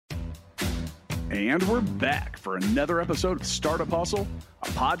And we're back for another episode of Startup Hustle, a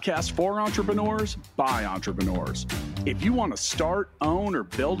podcast for entrepreneurs by entrepreneurs. If you want to start, own, or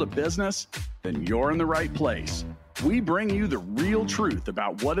build a business, then you're in the right place. We bring you the real truth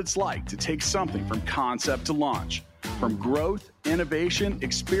about what it's like to take something from concept to launch. From growth, innovation,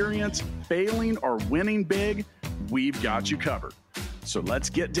 experience, failing, or winning big, we've got you covered. So let's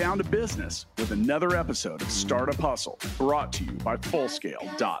get down to business with another episode of Startup Hustle, brought to you by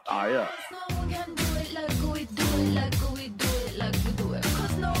Fullscale.io.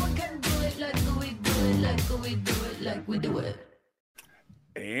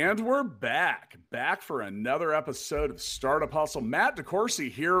 And we're back for another episode of Startup Hustle. Matt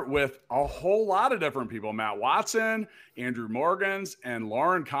DeCoursey here with a whole lot of different people. Matt Watson, Andrew Morgans, and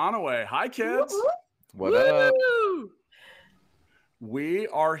Lauren Conaway. Hi, kids. What up? We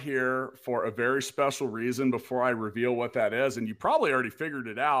are here for a very special reason before I reveal what that is. And you probably already figured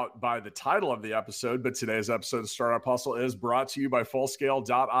it out by the title of the episode, but today's episode of Startup Hustle is brought to you by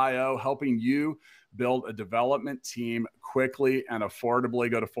Fullscale.io, helping you build a development team quickly and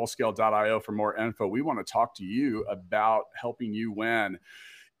affordably. Go to Fullscale.io for more info. We want to talk to you about helping you win.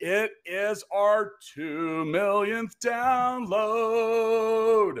 It is our 2 millionth download.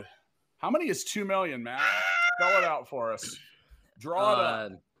 How many is 2 million, Matt? Spell it out for us. Draw it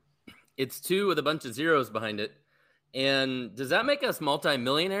up. It's 2 with a bunch of zeros behind it. And does that make us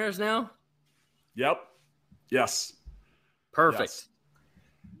multimillionaires now? Yep. Yes. Perfect.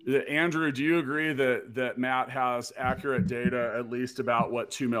 Yes. Andrew, do you agree that Matt has accurate data, at least about what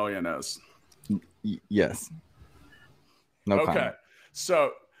 2 million is? Yes. No Okay. comment.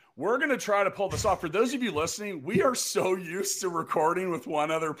 So we're going to try to pull this off. For those of you listening, we are so used to recording with one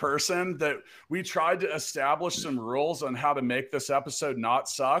other person that we tried to establish some rules on how to make this episode not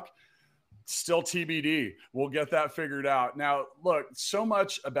suck. Still TBD. We'll get that figured out. Now, look, so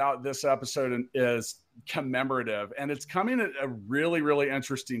much about this episode is commemorative, and it's coming at a really, really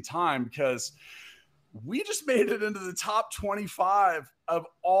interesting time because we just made it into the top 25 of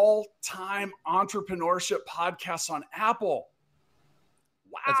all-time entrepreneurship podcasts on Apple.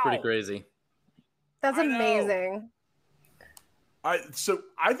 Wow. That's pretty crazy. That's amazing. So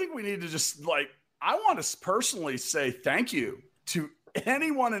I think we need to just I want to personally say thank you to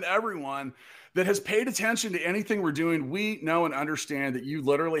anyone and everyone that has paid attention to anything we're doing. We know and understand that you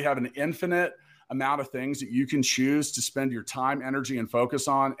literally have an infinite amount of things that you can choose to spend your time, energy, and focus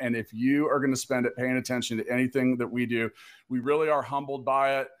on. And if you are going to spend it paying attention to anything that we do, we really are humbled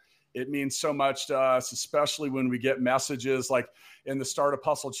by it. It means so much to us, especially when we get messages like in the Startup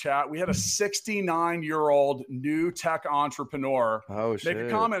Hustle chat. We had a 69-year-old new tech entrepreneur make a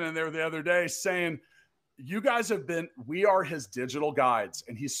comment in there the other day saying, you guys we are his digital guides.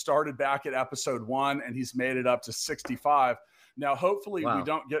 And he started back at episode 1 and he's made it up to 65. Now, hopefully we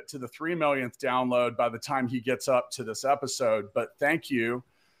don't get to the 3 millionth download by the time he gets up to this episode, but thank you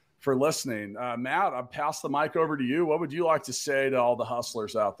for listening. Matt, I'll pass the mic over to you. What would you like to say to all the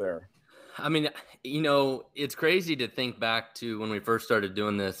hustlers out there? I mean, it's crazy to think back to when we first started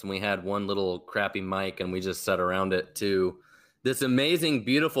doing this and we had one little crappy mic and we just sat around it, to this amazing,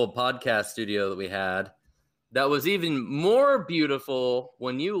 beautiful podcast studio that we had that was even more beautiful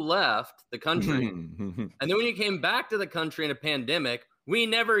when you left the country. And then when you came back to the country in a pandemic, we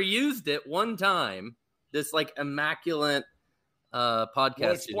never used it one time. This immaculate podcast.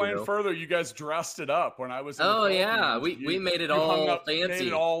 Well, explain studio. further. You guys dressed it up when I was in we made it all fancy, made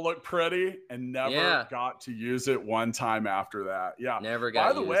it all look pretty, and never got to use it one time after that. Never got.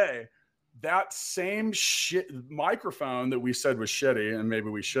 By the way, that same microphone that we said was shitty, and maybe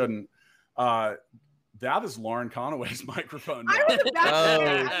we shouldn't, that is Lauren Conaway's microphone now. I was about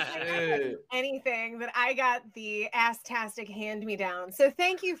to say anything that I got the ass-tastic hand-me-down. So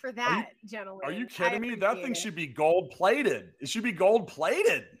thank you for that, gentlemen. Are you kidding me? That thing should be gold-plated. It should be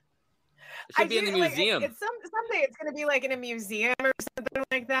gold-plated. It should be in the museum. It's someday it's going to be in a museum or something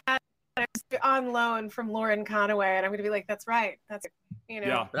like that. It's on loan from Lauren Conaway, and I'm going to be like, that's right. That's,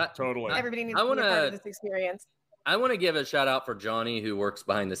 Yeah, totally. Everybody needs to be a part of this experience. I want to give a shout-out for Johnny, who works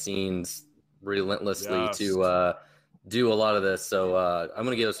behind the scenes relentlessly to do a lot of this. So I'm going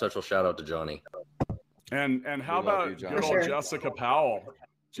to give a special shout out to Johnny. And how about good old Jessica Powell?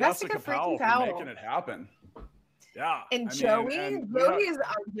 Jessica Powell for making it happen. Yeah. And Joey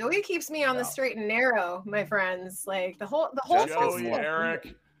keeps me on the straight and narrow, my friends. The whole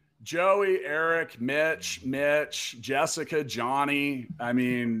Joey, Eric, Mitch, Jessica, Johnny. I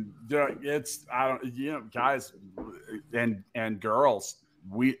mean, guys and girls.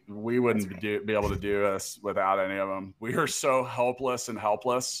 We wouldn't be able to do this without any of them. We are so hopeless and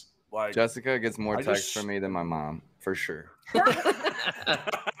helpless. Jessica gets more texts from me than my mom, for sure.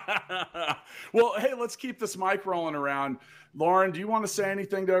 Well, hey, let's keep this mic rolling around. Lauren, do you want to say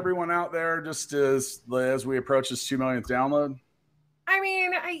anything to everyone out there just as we approach this 2 millionth download? I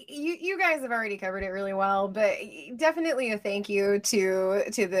mean, you guys have already covered it really well, but definitely a thank you to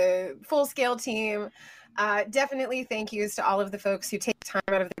the Full Scale team. Definitely thank yous to all of the folks who take time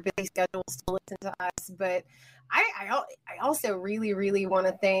out of their busy schedules to listen to us. But I also really, really want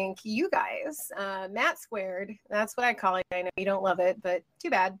to thank you guys, Matt Squared. That's what I call it. I know you don't love it, but too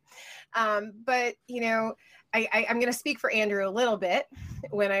bad. But you know, I'm going to speak for Andrew a little bit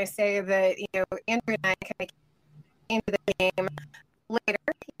when I say that, you know, Andrew and I kind of came into the game later.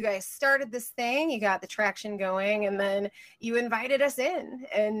 You guys started this thing, you got the traction going, and then you invited us in,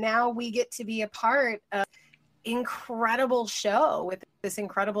 and now we get to be a part of incredible show with this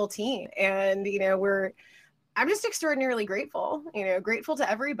incredible team. And you know, I'm just extraordinarily grateful, you know, grateful to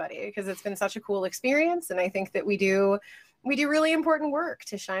everybody, because it's been such a cool experience. And I think that we do really important work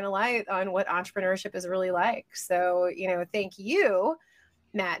to shine a light on what entrepreneurship is really like. So, you know, thank you,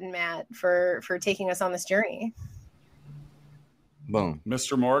 Matt and Matt, for taking us on this journey. Boom.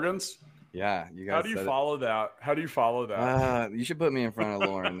 Mr. Morgans? Yeah, you guys. How do you follow that? How do you follow that? You should put me in front of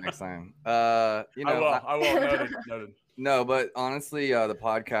Lauren next time. You know, I will. Noted. No, but honestly, the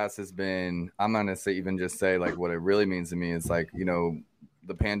podcast has been, I'm going to say like what it really means to me is like, you know,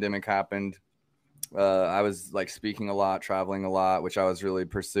 the pandemic happened. I was like speaking a lot, traveling a lot, which I was really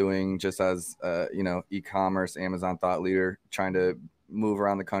pursuing just as, you know, e-commerce, Amazon thought leader, trying to move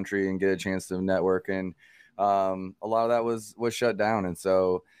around the country and get a chance to network. And a lot of that was shut down. And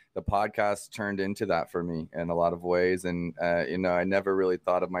so the podcast turned into that for me in a lot of ways. And, you know, I never really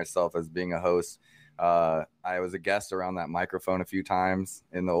thought of myself as being a host. I was a guest around that microphone a few times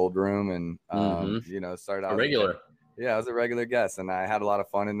in the old room, and, you know, started out a regular. I was a regular guest, and I had a lot of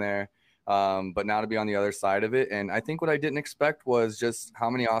fun in there. But now to be on the other side of it. And I think what I didn't expect was just how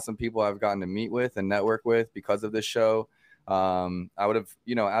many awesome people I've gotten to meet with and network with because of this show. I would have,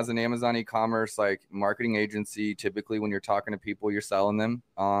 you know, as an Amazon e-commerce like marketing agency, typically when you're talking to people, you're selling them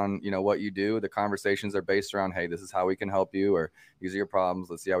on, you know, what you do. The conversations are based around, hey, this is how we can help you, or these are your problems.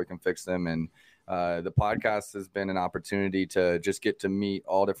 Let's see how we can fix them. And the podcast has been an opportunity to just get to meet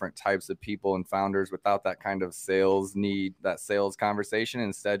all different types of people and founders without that kind of sales need, that sales conversation,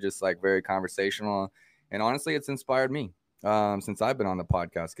 instead just like very conversational. And honestly, it's inspired me since I've been on the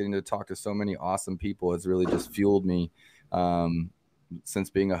podcast. Getting to talk to so many awesome people has really just fueled me since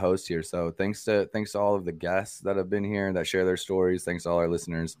being a host here. So thanks to all of the guests that have been here and that share their stories. Thanks to all our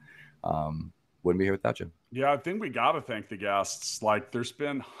listeners. Wouldn't be here without you. Yeah, I think we got to thank the guests. Like, there's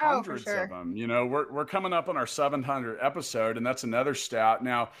been hundreds of them. You know, we're coming up on our 700th episode, and that's another stat.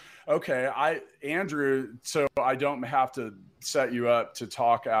 Now, okay, Andrew, so I don't have to set you up to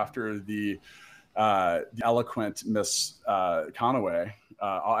talk after the eloquent Miss Conaway.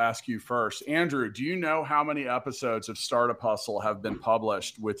 I'll ask you first. Andrew, do you know how many episodes of Startup Hustle have been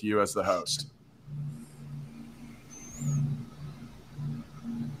published with you as the host?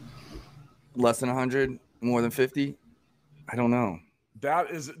 Less than 100, more than 50? I don't know.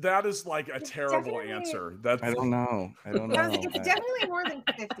 That is like a terrible answer. I don't know. It's definitely more than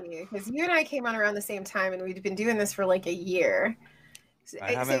 50, because you and I came on around the same time, and we've been doing this for like a year. So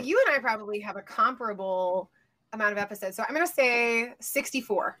you and I probably have a comparable amount of episodes. So I'm going to say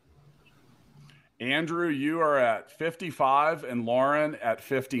 64. Andrew, you are at 55 and Lauren at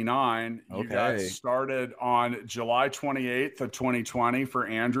 59. You guys started on July 28th of 2020 for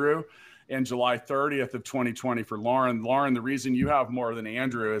Andrew and July 30th of 2020 for Lauren. Lauren, the reason you have more than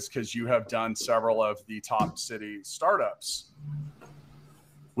Andrew is because you have done several of the top city startups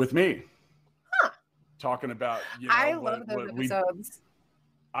with me. Huh. Talking about, you know, I love those episodes.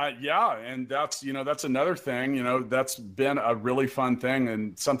 Yeah. And that's, you know, that's another thing, you know, that's been a really fun thing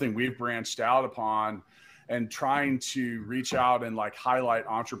and something we've branched out upon, and trying to reach out and like highlight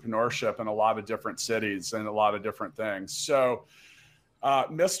entrepreneurship in a lot of different cities and a lot of different things. So,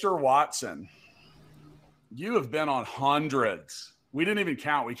 Mr. Watson, you have been on hundreds. We didn't even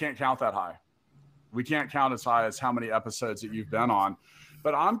count. We can't count that high. We can't count as high as how many episodes that you've been on.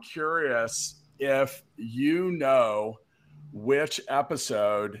 But I'm curious if you know which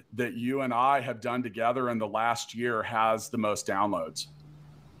episode that you and I have done together in the last year has the most downloads.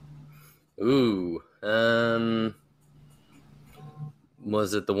 Ooh.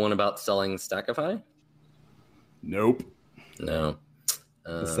 Was it the one about selling Stackify? Nope. No.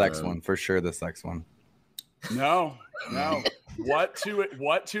 The sex one, for sure. The sex one. No. What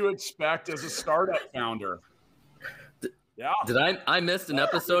to expect as a startup founder? Yeah. Did I missed an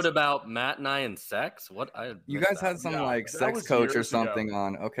episode about Matt and I and sex? What You guys had some like that sex was coach or years ago. something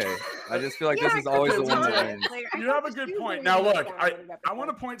on. Okay. I just feel like Yeah, this is always the okay, one that Thomas, wins. like, I You thought have a the good shoes point. were Now gonna look, be I downloaded want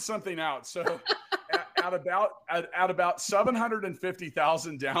to episode. point something out. So at about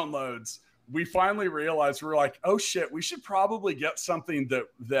 750,000 downloads, we finally realized we're like, oh shit, we should probably get something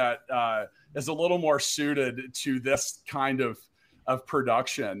that is a little more suited to this kind of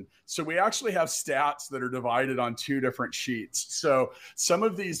production. So we actually have stats that are divided on two different sheets. So some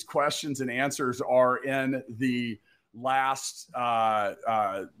of these questions and answers are in the last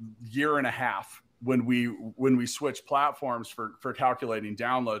year and a half when we switched platforms for calculating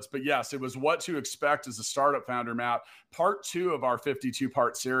downloads. But yes, it was what to expect as a startup founder, Matt, part 2 of our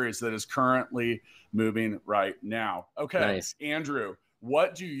 52-part series that is currently moving right now. Okay, Nice. Andrew,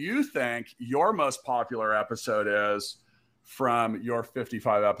 what do you think your most popular episode is from your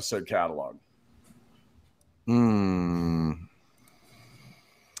 55 episode catalog?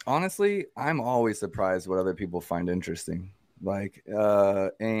 Honestly, I'm always surprised what other people find interesting. Like,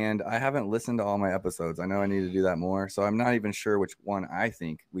 and I haven't listened to all my episodes. I know I need to do that more. So I'm not even sure which one I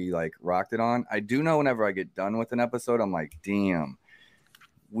think we like rocked it on. I do know whenever I get done with an episode, I'm like, damn,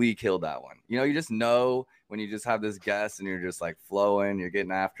 we killed that one. You know, you just know when you just have this guest and you're just like flowing, you're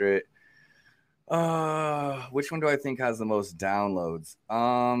getting after it. Which one do I think has the most downloads?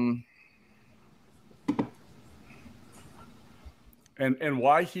 And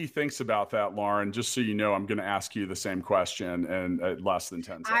why he thinks about that, Lauren, just so you know, I'm going to ask you the same question in less than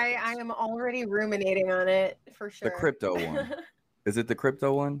 10 seconds. I am already ruminating on it for sure. The crypto one. Is it the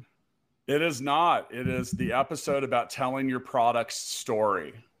crypto one? It is not. It is the episode about telling your product's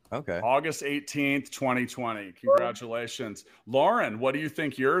story. Okay. August 18th, 2020. Congratulations. Lauren, what do you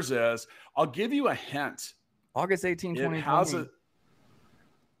think yours is? I'll give you a hint. August 18, 2020.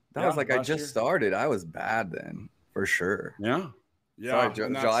 That Yeah, was like I last just year. started. I was bad then, for sure. Yeah. Yeah. Sorry,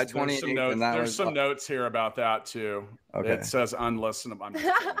 and July there's 28th, some notes, and that there's was- some notes here about that too. Okay. It says unlistenable. I'm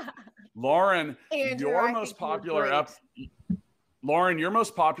just kidding. Lauren, Andrew, your I most think you're popular great. Lauren, your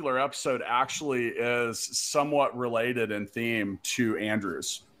most popular episode actually is somewhat related in theme to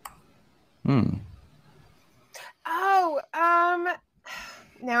Andrew's. Oh,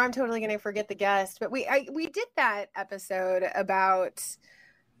 now I'm totally gonna forget the guest, but we did that episode about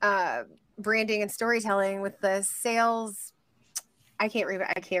branding and storytelling with the sales. I can't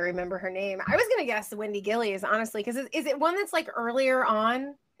remember her name. I was gonna guess Wendy Gillies, honestly, because is it one that's like earlier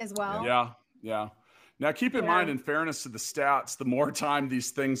on as well? Yeah. Now, keep in mind, in fairness to the stats, the more time these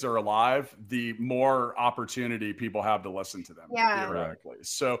things are alive, the more opportunity people have to listen to them, theoretically.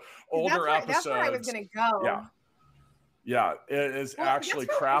 So older episodes. That's where I was going to go. Yeah. It is actually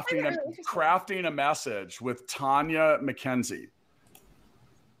crafting a message with Tanya McKenzie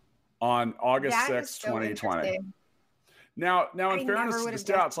on August 6th, 2020. Now, in fairness to the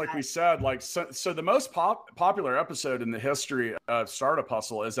stats, like we said, like so the most popular episode in the history of Startup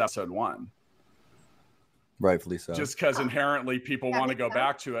Hustle is episode 1. Rightfully so. Just because inherently people want to go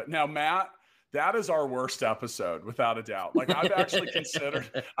back to it. Now, Matt, that is our worst episode, without a doubt. Like I've actually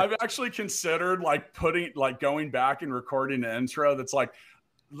considered like going back and recording an intro that's like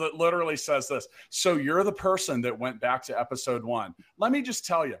literally says this. So you're the person that went back to episode 1. Let me just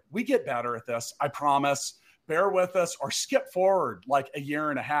tell you, we get better at this. I promise. Bear with us or skip forward like a year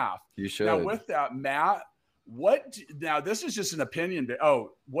and a half. You should. Now with that, Matt, now this is just an opinion.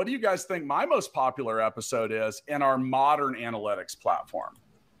 What do you guys think my most popular episode is in our modern analytics platform?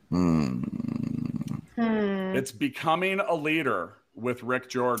 It's Becoming a Leader with Rick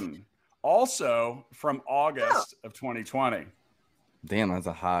Jordan. Also from August of 2020. Damn, that's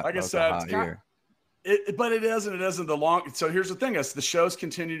a hot, like I said, hot year. But it isn't the long. So here's the thing: as the shows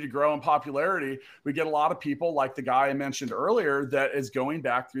continue to grow in popularity, we get a lot of people like the guy I mentioned earlier that is going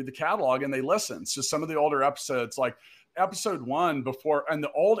back through the catalog and they listen. So some of the older episodes, like episode 1 before, and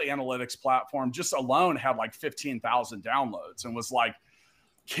the old analytics platform just alone had like 15,000 downloads and was like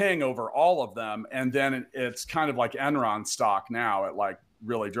king over all of them. And then it's kind of like Enron stock now. It like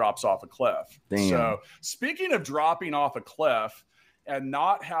really drops off a cliff. Damn. So speaking of dropping off a cliff and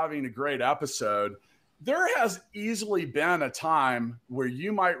not having a great episode, there has easily been a time where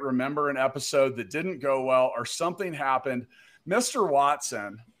you might remember an episode that didn't go well or something happened. Mr.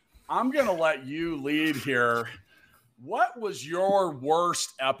 Watson, I'm going to let you lead here. What was your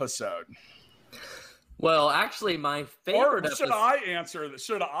worst episode? Well, actually, my favorite Or should I answer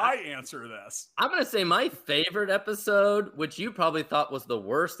this? I'm going to say my favorite episode, which you probably thought was the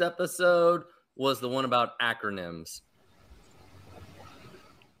worst episode, was the one about acronyms.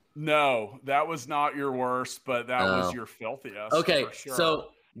 No, that was not your worst, but that was your filthiest. Okay, for sure. so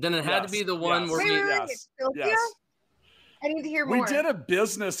then it had to be the one where yes. I need to hear more.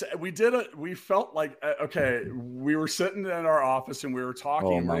 We felt like, okay, we were sitting in our office and we were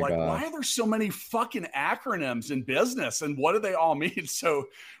talking and we're like, why are there so many fucking acronyms in business and what do they all mean? So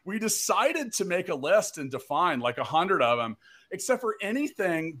we decided to make a list and define like 100 of them, except for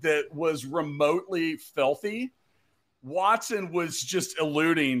anything that was remotely filthy. Watson was just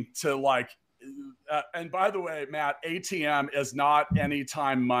alluding to like, and by the way, Matt, ATM is not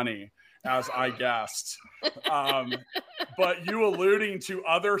anytime money, as I guessed. But you alluding to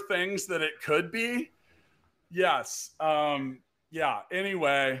other things that it could be. Yes. Yeah.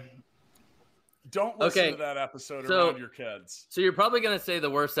 Anyway, don't listen to that episode around your kids. So you're probably going to say the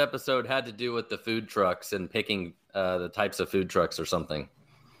worst episode had to do with the food trucks and picking the types of food trucks or something.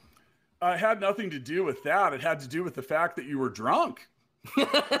 It had nothing to do with that. It had to do with the fact that you were drunk.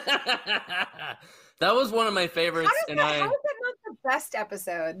 That was one of my favorites. How is that not the best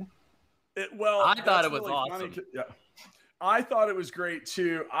episode? I thought it was really awesome. Yeah. I thought it was great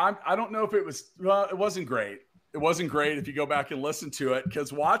too. I don't know if it was, well, it wasn't great. It wasn't great if you go back and listen to it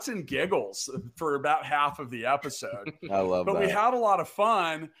because Watson giggles for about half of the episode. I love that. But we had a lot of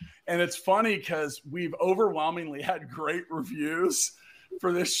fun. And it's funny because we've overwhelmingly had great reviews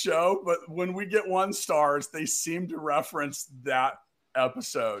for this show. But when we get 1 stars, they seem to reference that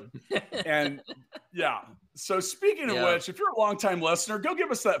episode. And yeah. So speaking of which, if you're a longtime listener, go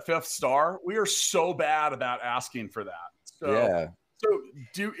give us that 5th star. We are so bad about asking for that.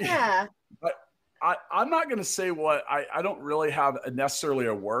 But I'm not going to say what I don't really have necessarily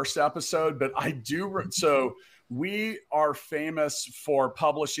a worst episode, but I do. So we are famous for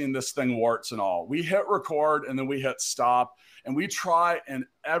publishing this thing, warts and all. We hit record and then we hit stop, and we try in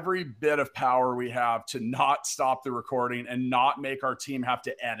every bit of power we have to not stop the recording and not make our team have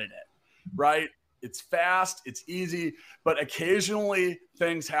to edit it. Right. It's fast, it's easy, but occasionally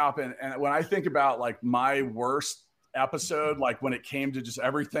things happen. And when I think about like my worst episode, like when it came to just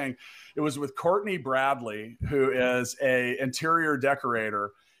everything, it was with Courtney Bradley, who is a interior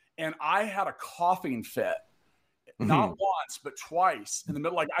decorator. And I had a coughing fit, not once, but twice in the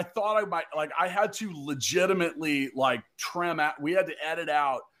middle. Like I thought I might, like I had to legitimately like trim out. We had to edit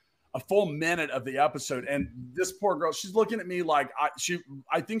out a full minute of the episode. And this poor girl, she's looking at me like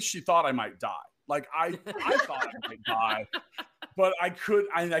I think she thought I might die. Like I thought I might die, but I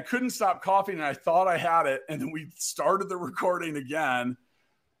couldn't stop coughing, and I thought I had it. And then we started the recording again,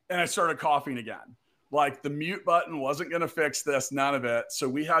 and I started coughing again. Like the mute button wasn't going to fix this, none of it. So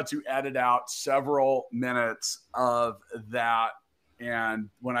we had to edit out several minutes of that. And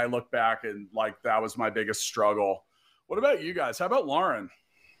when I look back, and like that was my biggest struggle. What about you guys? How about Lauren?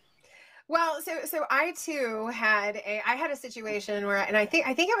 Well, so I too had a situation where, and I think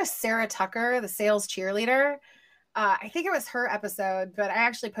it was Sarah Tucker, the sales cheerleader. I think it was her episode, but I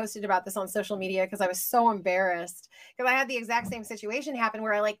actually posted about this on social media because I was so embarrassed because I had the exact same situation happen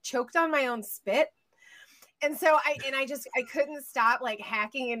where I like choked on my own spit. And so I couldn't stop like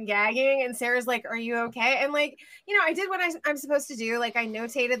hacking and gagging. And Sarah's like, "Are you okay?" And like, I did what I'm supposed to do. Like I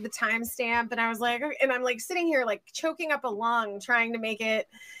notated the timestamp, and I was like, and I'm like sitting here like choking up a lung, trying to make it.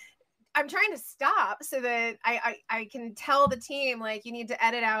 I'm trying to stop so that I can tell the team like you need to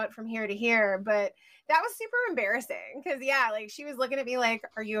edit out from here to here. But that was super embarrassing because like she was looking at me like,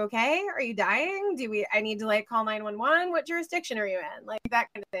 "Are you okay? Are you dying? I need to like call 911? What jurisdiction are you in?" Like that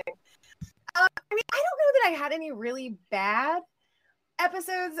kind of thing. I mean, I don't know that I had any really bad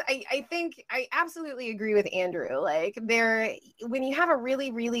episodes. I think I absolutely agree with Andrew. Like when you have a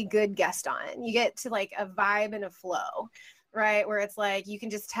really, really good guest on, you get to like a vibe and a flow. Right. Where it's like, you can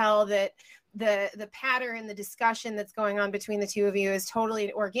just tell that the pattern, the discussion that's going on between the two of you is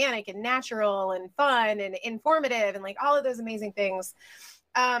totally organic and natural and fun and informative and like all of those amazing things.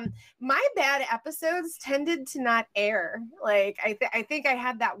 My bad episodes tended to not air. Like, I think I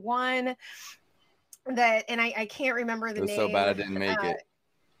had that one that, and I can't remember the name. It was so bad I didn't make it.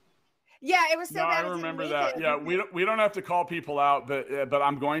 Yeah, it was so bad. I remember that. Yeah, we don't have to call people out, but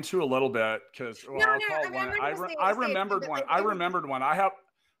I'm going to a little bit because I remembered one. I remembered one.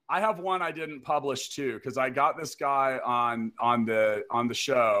 I have one I didn't publish too because I got this guy on the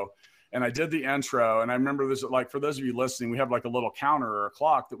show, and I did the intro, and I remember this, like for those of you listening, we have like a little counter or a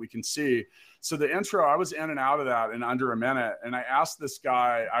clock that we can see. So the intro, I was in and out of that in under a minute, and I asked this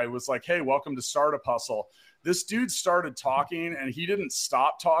guy, I was like, "Hey, welcome to Startup Hustle." This dude started talking and he didn't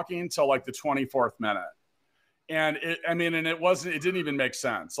stop talking till like the 24th minute. And it didn't even make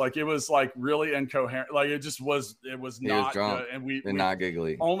sense. Like it was like really incoherent. Like it was not drunk good. And we not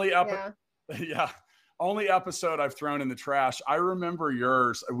giggly. Only only episode I've thrown in the trash. I remember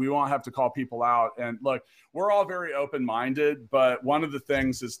yours. We won't have to call people out. And look, we're all very open-minded, but one of the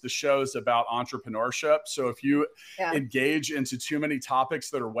things is the show's about entrepreneurship. So if you engage into too many topics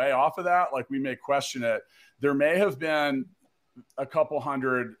that are way off of that, like we may question it. There may have been a couple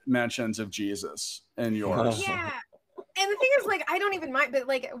hundred mentions of Jesus in yours. Yeah. And the thing is, like, I don't even mind, but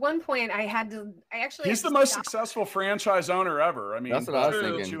like at one point he's the most successful franchise owner ever. I mean, that's what I was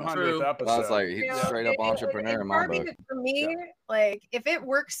thinking. 200th episode. I was like, he's straight up entrepreneur in my book. For me, like, if it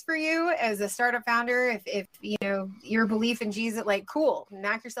works for you as a startup founder, if you know your belief in Jesus, like, cool,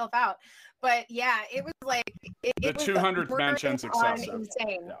 knock yourself out. But yeah, it was like the 200th mention's excessive.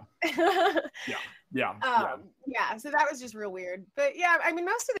 Insane. Yeah. So that was just real weird. But yeah, I mean,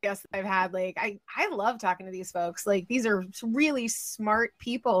 most of the guests that I've had, like, I love talking to these folks. Like, these are really smart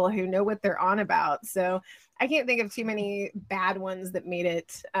people who know what they're on about. So I can't think of too many bad ones that made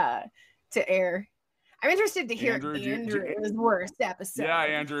it to air. I'm interested to hear Andrew's worst episode. Yeah,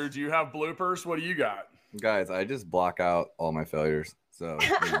 Andrew, do you have bloopers? What do you got? Guys, I just block out all my failures. So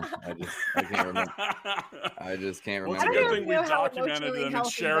I can't remember. I just can't remember. Well, it's a good thing we documented them and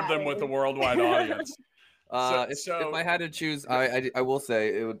shared them with the worldwide audience. If I had to choose, I will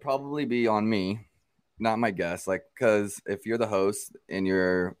say it would probably be on me, not my guest. Like, because if you're the host and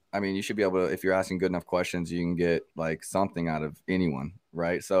you should be able to, if you're asking good enough questions, you can get like something out of anyone,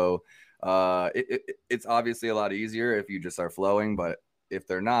 right? So it's obviously a lot easier if you just are flowing, but if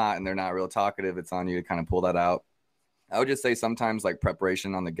they're not and they're not real talkative, it's on you to kind of pull that out. I would just say sometimes like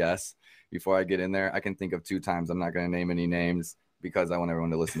preparation on the guests before I get in there. I can think of 2 times. I'm not going to name any names because I want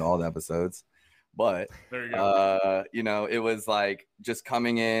everyone to listen to all the episodes. But, there you go. It was like just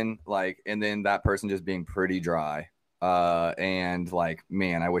coming in, like, and then that person just being pretty dry. And like,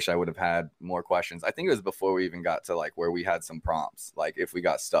 man, I wish I would have had more questions. I think it was before we even got to like where we had some prompts, like if we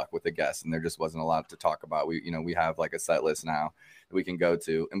got stuck with a guest and there just wasn't a lot to talk about. We have like a set list now that we can go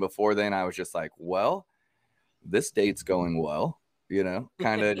to. And before then I was just like, well, this date's going well,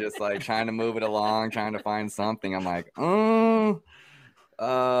 kind of just like trying to move it along, trying to find something. I'm like, you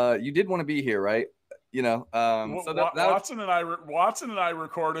did want to be here, right? So Watson and I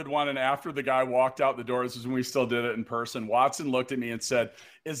recorded one, and after the guy walked out the door, this is when we still did it in person. Watson looked at me and said,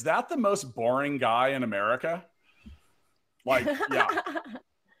 "Is that the most boring guy in America?" Like,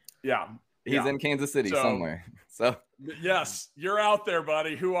 yeah. He's in Kansas City somewhere. So yes, you're out there,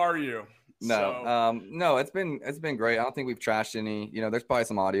 buddy. Who are you? No, it's been great. I don't think we've trashed any. There's probably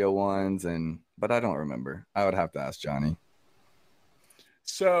some audio ones, but I don't remember. I would have to ask Johnny.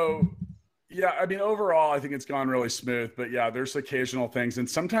 So, yeah, I mean, overall, I think it's gone really smooth. But yeah, there's occasional things, and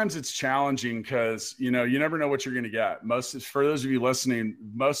sometimes it's challenging because you never know what you're going to get. For those of you listening,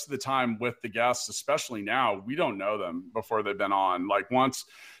 most of the time with the guests, especially now, we don't know them before they've been on. Like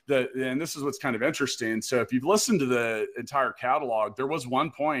and this is what's kind of interesting. So if you've listened to the entire catalog, there was one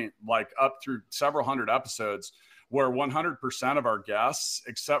point, like up through several hundred episodes, where 100% of our guests,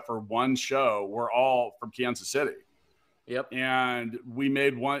 except for one show, were all from Kansas City. Yep. And we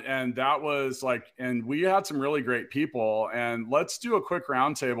made one, and that was like, and we had some really great people. And let's do a quick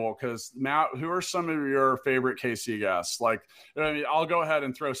roundtable because Matt, who are some of your favorite KC guests? Like, I mean, I'll go ahead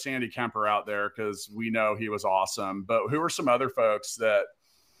and throw Sandy Kemper out there because we know he was awesome. But who are some other folks that?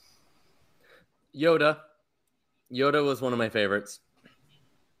 Yoda was one of my favorites.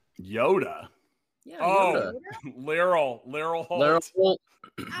 Yoda. Yeah. Oh, Yoda. Laryl Holt.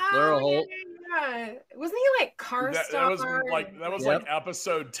 Laryl Holt. Yeah. Wasn't he like car star? That was like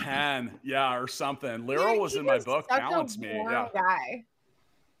episode 10, or something. Laryl was in my book. Balance Me. Yeah. Guy.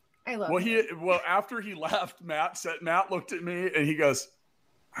 I love him. After he left, Matt looked at me and he goes,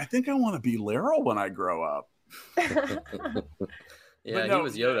 "I think I want to be Laryl when I grow up." He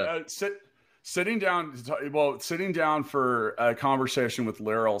was Yoda. Sitting down for a conversation with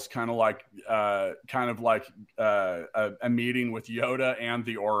Laryl is kind of like a meeting with Yoda and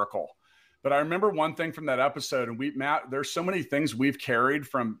the Oracle. But I remember one thing from that episode, and Matt, there's so many things we've carried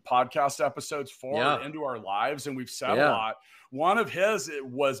from podcast episodes forward into our lives, and we've said a lot. One of his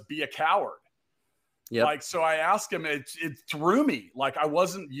was be a coward. Yep. Like, so I asked him, it threw me. Like, I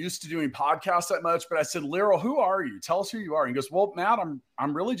wasn't used to doing podcasts that much, but I said, Laryl, who are you? Tell us who you are. And he goes, well, Matt, I'm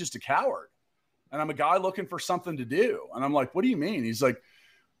really just a coward. And I'm a guy looking for something to do. And I'm like, what do you mean? He's like,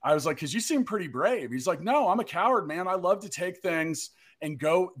 I was like, because you seem pretty brave. He's like, no, I'm a coward, man. I love to take things and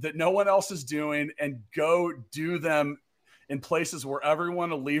go that no one else is doing and go do them in places where everyone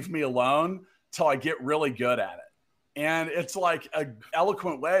will leave me alone till I get really good at it. And it's like an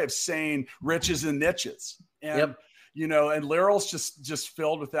eloquent way of saying riches and niches. And you know, and Lyryl's just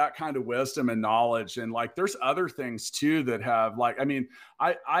filled with that kind of wisdom and knowledge. And like, there's other things too that have like, I mean,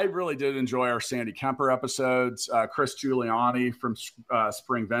 I really did enjoy our Sandy Kemper episodes, Chris Giuliani from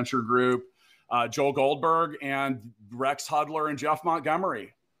Spring Venture Group, Joel Goldberg, and Rex Hudler and Jeff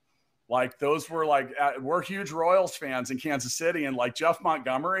Montgomery. Like those were like, we're huge Royals fans in Kansas City, and like Jeff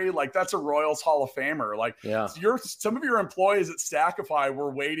Montgomery, like that's a Royals Hall of Famer. Like some of your employees at Stackify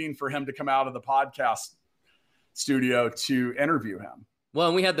were waiting for him to come out of the podcast studio to interview him. Well,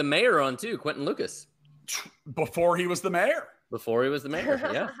 and we had the mayor on too, Quentin Lucas. Before he was the mayor.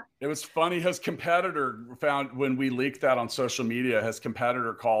 Yeah. It was funny. His competitor found, when we leaked that on social media, his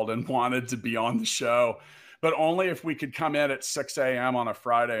competitor called and wanted to be on the show, but only if we could come in at 6 a.m. on a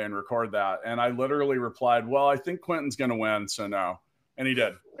Friday and record that. And I literally replied, well, I think Quentin's going to win, so no. And he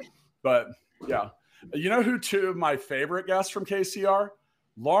did. But yeah. You know who two of my favorite guests from KCR?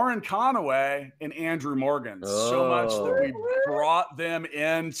 Lauren Conaway and Andrew Morgan. So much that we brought them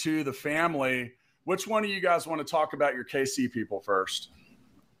into the family. Which one of you guys want to talk about your KC people first?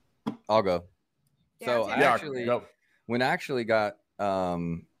 I'll go. So when I actually got,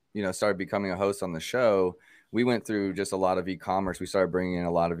 started becoming a host on the show, we went through just a lot of e-commerce. We started bringing in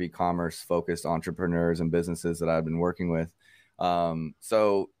a lot of e-commerce focused entrepreneurs and businesses that I've been working with.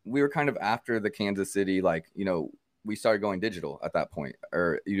 So we were kind of after the Kansas City, we started going digital at that point,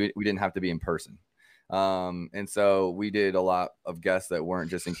 or we didn't have to be in person. And so we did a lot of guests that weren't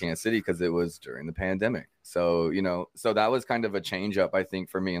just in Kansas City because it was during the pandemic. So, so that was kind of a change up, I think,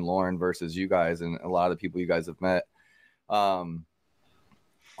 for me and Lauren versus you guys and a lot of the people you guys have met.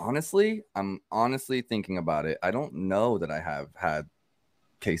 Honestly, I'm thinking about it. I don't know that I have had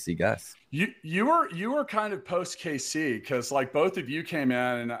KC guests. You were kind of post KC because like both of you came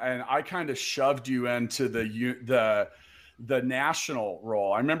in and I kind of shoved you into the national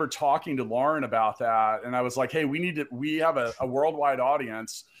role. I remember talking to Lauren about that, and I was like, hey, we have a worldwide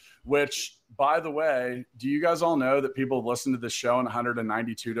audience, which, by the way, do you guys all know that people have listened to this show in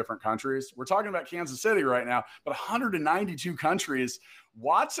 192 different countries? We're talking about Kansas City right now, but 192 countries.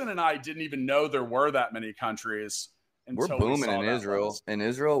 Watson and I didn't even know there were that many countries. We're booming in Israel. List. In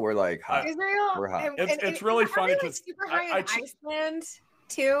Israel, we're like hot. Israel, we're hot. It's really funny because super high in Iceland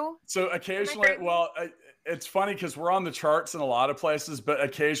too. So occasionally, it's funny because we're on the charts in a lot of places, but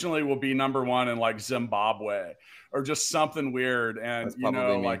occasionally we'll be number one in like Zimbabwe or just something weird. And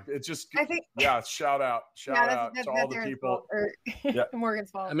it's just, I think, shout out to all the people.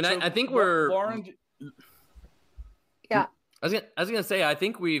 Morgan's fault. I mean, I think we're Lauren. Yeah. I was gonna say, I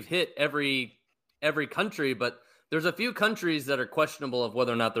think we've hit every country, but there's a few countries that are questionable of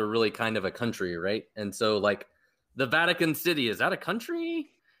whether or not they're really kind of a country, right? And so like the Vatican City, is that a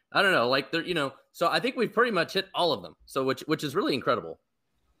country? I don't know. Like they're, so I think we've pretty much hit all of them. So which is really incredible.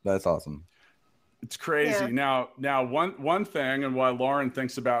 That's awesome. It's crazy. Yeah. Now one thing, and why Lauren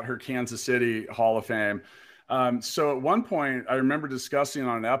thinks about her Kansas City Hall of Fame. So at one point, I remember discussing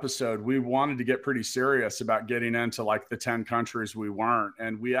on an episode, we wanted to get pretty serious about getting into like the 10 countries we weren't.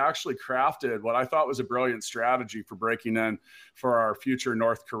 And we actually crafted what I thought was a brilliant strategy for breaking in for our future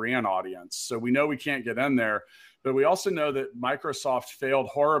North Korean audience. So we know we can't get in there, but we also know that Microsoft failed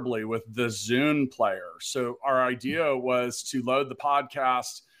horribly with the Zune player. So our idea was to load the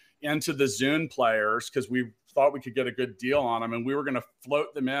podcast into the Zune players because we thought we could get a good deal on them, and we were going to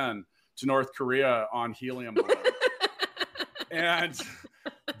float them in to North Korea on helium balloon. And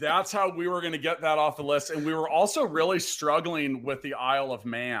that's how we were going to get that off the list. And we were also really struggling with the Isle of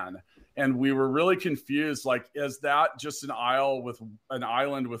Man. And we were really confused. Like, is that just an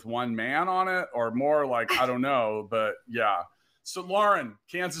island with one man on it, or more like, I don't know, but yeah. So Lauren,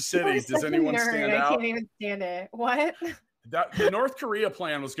 Kansas City, does anyone stand out? I can't even stand it. What? That the North Korea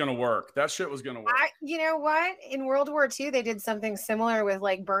plan was going to work. That shit was going to work. You know what? In World War II, they did something similar with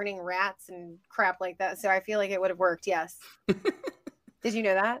like burning rats and crap like that. So I feel like it would have worked. Yes. Did you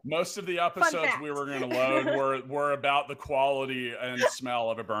know that? Most of the episodes we were going to load were about the quality and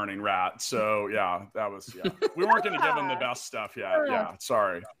smell of a burning rat. So yeah, we weren't going to give them the best stuff yet. Yeah.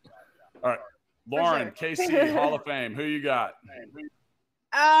 Sorry. All right. Lauren, KC, Hall of Fame. Who you got?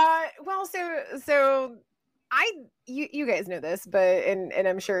 Well, so you guys know this, but and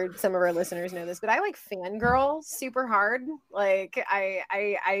I'm sure some of our listeners know this, but I like fangirl super hard. Like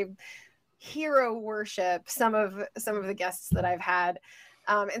I hero worship some of the guests that I've had.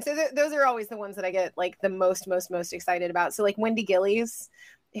 And so those are always the ones that I get like the most excited about. So like Wendy Gillies,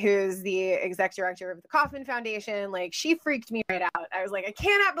 who's the exec director of the Kauffman Foundation, like she freaked me right out. I was like, I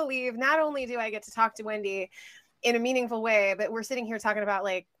cannot believe not only do I get to talk to Wendy in a meaningful way, but we're sitting here talking about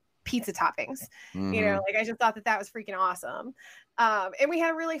like pizza toppings. Mhm. You know, like I just thought that was freaking awesome. And we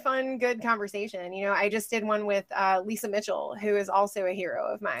had a really fun, good conversation. You know, I just did one with Lisa Mitchell, who is also a hero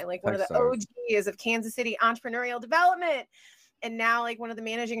of mine, like one of the OGs of Kansas City entrepreneurial development. And now like one of the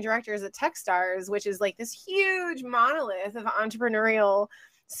managing directors at Techstars, which is like this huge monolith of entrepreneurial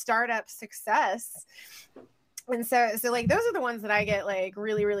startup success. And so like those are the ones that I get like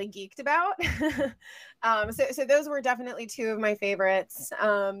really, really geeked about. So those were definitely two of my favorites.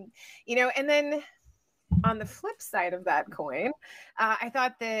 You know, and then on the flip side of that coin, I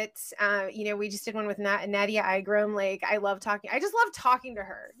thought that, you know, we just did one with Nadia Igrom. Like, I love talking. I just love talking to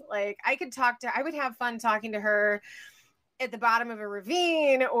her. Like, I would have fun talking to her at the bottom of a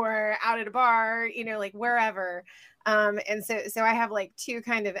ravine or out at a bar, you know, like wherever. And so I have like two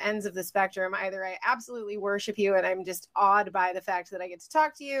kind of ends of the spectrum. Either I absolutely worship you and I'm just awed by the fact that I get to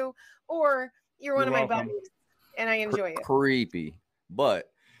talk to you, or you're one of my buddies and I enjoy it. Creepy,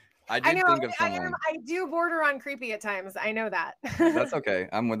 but I think of someone. I do border on creepy at times. I know that. That's okay.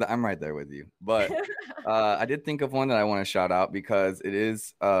 I'm right there with you. But I did think of one that I want to shout out because it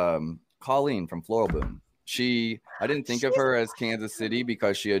is Colleen from Floral Boom. I didn't think of her as Kansas City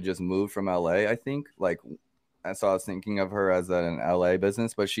because she had just moved from LA, I think. So I was thinking of her as an LA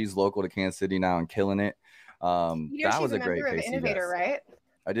business, but she's local to Kansas City now and killing it. That was a great case. Innovator, right?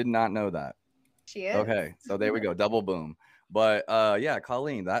 I did not know that. She is. Okay, so there we go. Double boom. But yeah,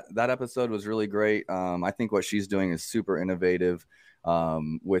 Colleen, that episode was really great. I think what she's doing is super innovative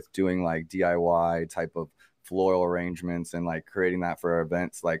with doing like DIY type of floral arrangements and like creating that for our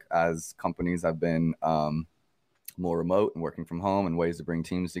events. Like as companies have been more remote and working from home and ways to bring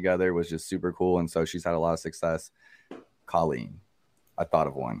teams together was just super cool. And so she's had a lot of success. Colleen, I thought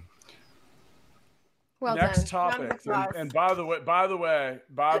of one. Well Next done. topic. And by the way,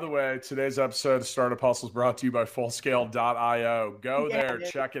 today's episode of Startup Hustle is brought to you by Fullscale.io. Go there,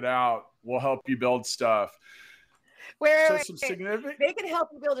 check it out. We'll help you build stuff. Significant. They can help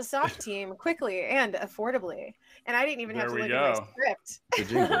you build a soft team quickly and affordably. And I didn't even have to look at my script.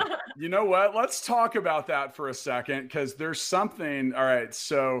 You know what? Let's talk about that for a second because there's something. All right.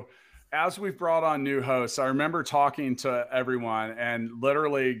 So as we've brought on new hosts, I remember talking to everyone and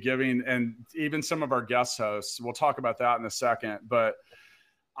literally giving, and even some of our guest hosts, we'll talk about that in a second. But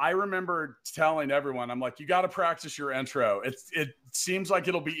I remember telling everyone, I'm like, you got to practice your intro. It seems like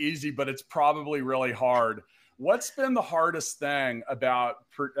it'll be easy, but it's probably really hard. What's been the hardest thing about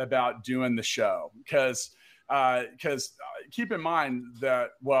doing the show? Because keep in mind that,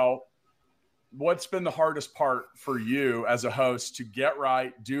 well, what's been the hardest part for you as a host to get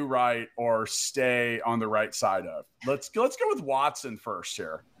right, do right, or stay on the right side of? Let's go with Watson first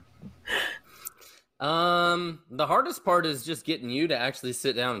here. The hardest part is just getting you to actually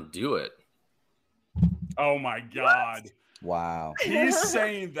sit down and do it. Oh my God. What? Wow. He's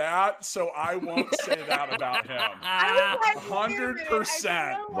saying that, so I won't say that about him.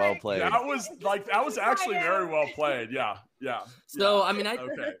 100%. Well played. That was actually very well played. Yeah. So, yeah.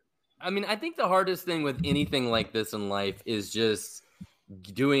 I mean, I think the hardest thing with anything like this in life is just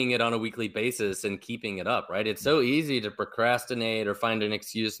doing it on a weekly basis and keeping it up, right? It's so easy to procrastinate or find an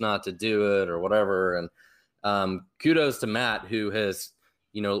excuse not to do it or whatever. And kudos to Matt, who has,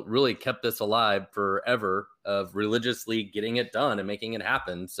 really kept us alive forever of religiously getting it done and making it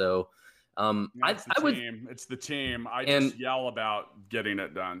happen. So it's the team. I just yell about getting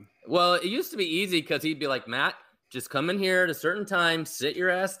it done. Well, it used to be easy because he'd be like, Matt, just come in here at a certain time, sit your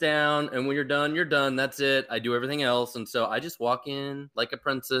ass down, and when you're done, you're done. That's it. I do everything else. And so I just walk in like a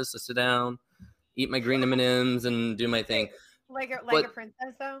princess, I sit down, eat my green M&Ms, and do my thing. Like a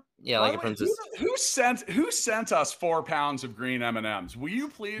princess, though? Yeah, like a princess. Who sent us 4 pounds of green M&Ms? Will you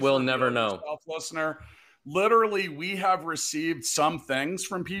please? We'll never know. Yourself, listener. Literally, we have received some things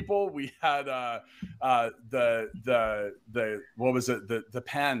from people. We had the what was it? The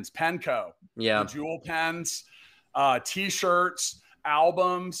pens, Penco. Yeah. The jewel pens, T-shirts,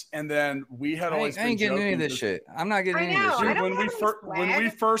 albums, and then we had always been I ain't getting any of this shit. I'm not getting any of this shit. When we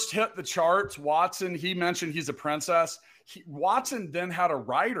first hit the charts, Watson, he mentioned he's a princess. Watson then had a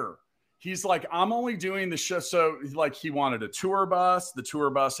writer. He's like, I'm only doing the show. So like he wanted a tour bus. The tour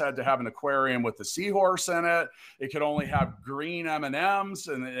bus had to have an aquarium with the seahorse in it. It could only have green M&Ms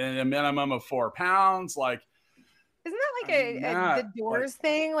and a minimum of 4 pounds. Like, isn't that like the Doors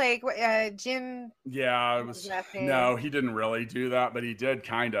thing? Like Jim? Yeah, it was. No, he didn't really do that, but he did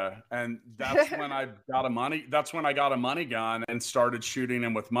kind of. And that's when I got a money gun and started shooting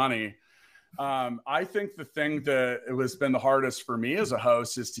him with money. I think the thing that has been the hardest for me as a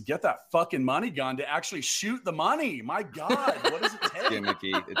host is to get that fucking money gun to actually shoot the money. My God, what does it take?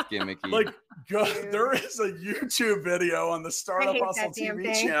 It's gimmicky. Like There is a YouTube video on the Startup Hustle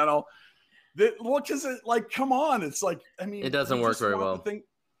TV channel that, because it, like, come on, it's like, I mean, it doesn't work very well.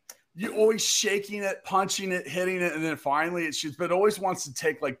 You always shaking it, punching it, hitting it, and then finally it shoots, but it always wants to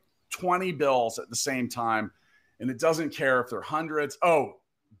take like 20 bills at the same time, and it doesn't care if they're hundreds. Oh,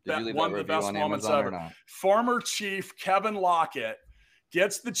 one of the best moments ever. Former chief Kevin Lockett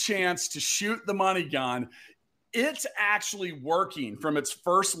gets the chance to shoot the money gun. It's actually working from its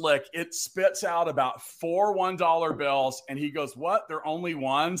first lick. It spits out about 4 $1 bills, and he goes, "What? They're only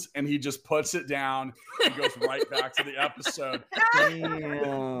ones?" And he just puts it down and goes right back to the episode.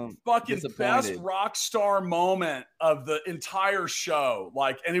 Fucking best rock star moment of the entire show.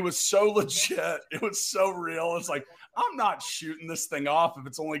 Like, and it was so legit. It was so real. It's like, I'm not shooting this thing off if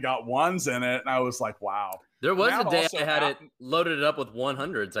it's only got ones in it. And I was like, wow. There was a day I had it loaded up with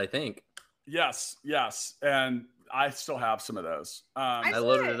 100s, I think. Yes. And I still have some of those. I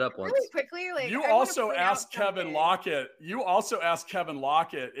loaded it up once. Really quickly, like, you also asked Kevin Lockett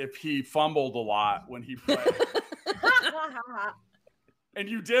if he fumbled a lot when he played. And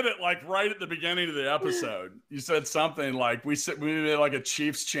you did it like right at the beginning of the episode. You said something like we made like a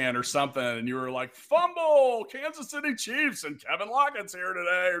Chiefs chant or something, and you were like, "Fumble, Kansas City Chiefs," and Kevin Lockett's here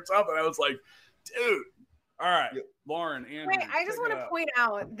today or something. I was like, dude. All right, Lauren, Andrew. Wait, I just want to point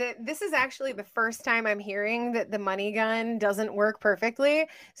out that this is actually the first time I'm hearing that the money gun doesn't work perfectly.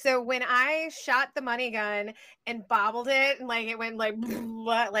 So when I shot the money gun and bobbled it, and like it went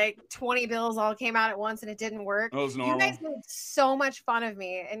like 20 bills all came out at once, and it didn't work. That was normal. You guys made so much fun of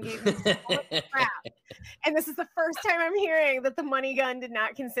me and gave me so much crap. And this is the first time I'm hearing that the money gun did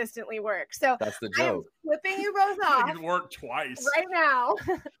not consistently work. So that's the joke. I am flipping you both off. It worked twice right now.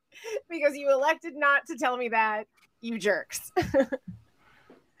 Because you elected not to tell me that, you jerks.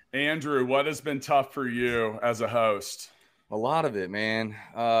 Andrew, what has been tough for you as a host? A lot of it, man.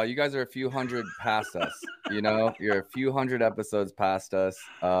 You guys are a few hundred past us. You're a few hundred episodes past us.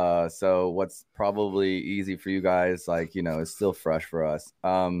 So what's probably easy for you guys, like, is still fresh for us.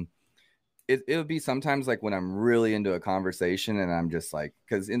 It would be sometimes like when I'm really into a conversation and I'm just like,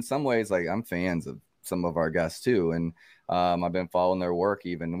 because in some ways, like, I'm fans of some of our guests too, and I've been following their work.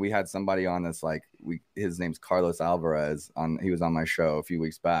 Even we had somebody on this, like, his name's Carlos Alvarez, he was on my show a few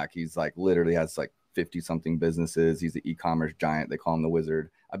weeks back. He's like literally has like 50 something businesses. He's the e-commerce giant. They call him the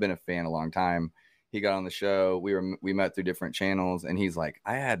Wizard. I've been a fan a long time. He got on the show. We met through different channels, and he's like,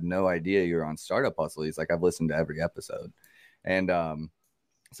 I had no idea you were on Startup Hustle. He's like, I've listened to every episode. And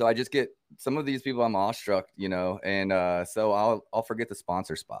so I just get some of these people, I'm awestruck, and so I'll forget the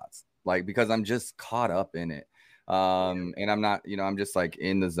sponsor spots, like, because I'm just caught up in it. And I'm not, I'm just like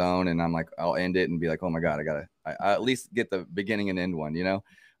in the zone, and I'm like, I'll end it and be like, oh my God, I at least get the beginning and end one,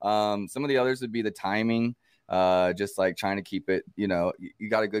 some of the others would be the timing, just like trying to keep it, you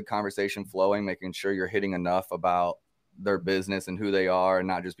got a good conversation flowing, making sure you're hitting enough about their business and who they are, and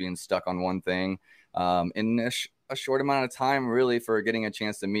not just being stuck on one thing. In a short amount of time, really, for getting a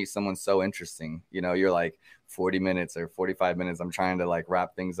chance to meet someone so interesting, you're like 40 minutes or 45 minutes. I'm trying to like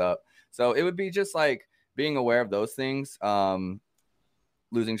wrap things up. So it would be just like being aware of those things,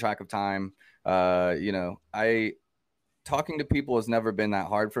 losing track of time. Talking to people has never been that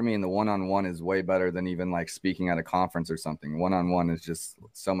hard for me. And the one-on-one is way better than even like speaking at a conference or something. One-on-one is just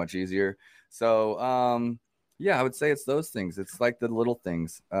so much easier. So, yeah, I would say it's those things. It's like the little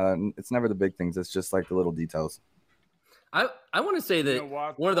things. It's never the big things. It's just like the little details. I want to say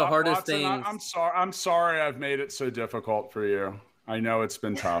that one of the hardest things. I'm sorry I've made it so difficult for you. I know it's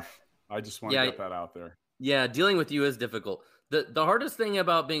been tough. I just want to get that out there. Yeah, dealing with you is difficult. The hardest thing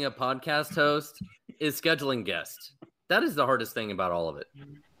about being a podcast host is scheduling guests. That is the hardest thing about all of it.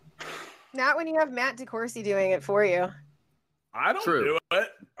 Not when you have Matt DeCourcy doing it for you. I don't do it.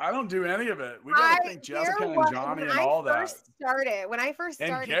 I don't do any of it. We got to thank Jessica and Johnny and all that. When I first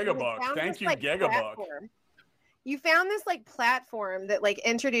started. And Gigabook. Thank you, Gigabook. You found this like platform that like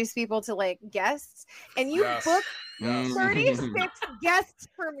introduced people to like guests, and you booked 36 guests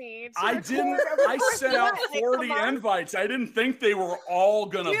for me. I sent out 40 invites. I didn't think they were all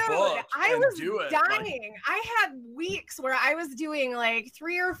gonna book. I was dying. I had weeks where I was doing like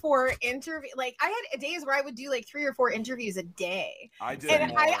 3 or 4 interviews. Like I had days where I would do like 3 or 4 interviews a day. I did.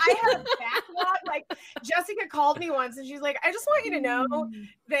 And I had a backlog. Like Jessica called me once, and she's like, "I just want you to know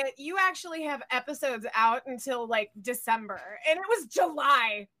that you actually have episodes out until like December." And it was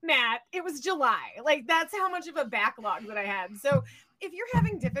July, Matt. It was July. Like that's how much of a backlog that I had. So if you're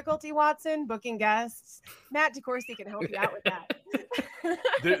having difficulty, Watson, booking guests, Matt DeCourcy can help you out with that.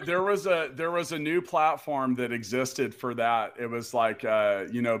 there was a new platform that existed for that. It was like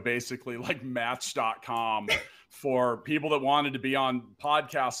basically like Match.com for people that wanted to be on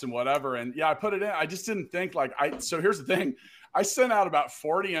podcasts and whatever. And yeah, I put it in. I just didn't think like so here's the thing. I sent out about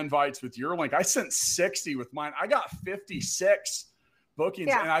 40 invites with your link. I sent 60 with mine. I got 56 bookings.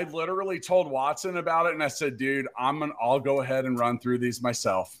 Yeah. And I literally told Watson about it. And I said, dude, I'll go ahead and run through these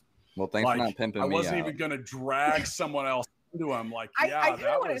myself. Well, thanks for not pimping me out. I wasn't even going to drag someone else into him. Like, I kind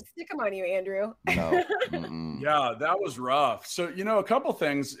of want to stick them on you, Andrew. No. Yeah, that was rough. So, a couple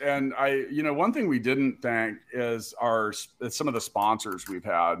things. And one thing we didn't thank is some of the sponsors we've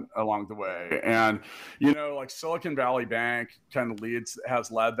had along the way. And, like Silicon Valley Bank kind of has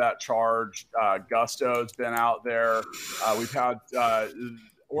led that charge. Gusto's been out there. We've had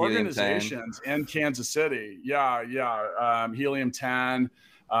organizations in Kansas City. Yeah. Helium 10.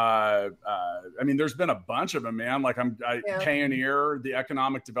 There's been a bunch of them, man. Like Payoneer, the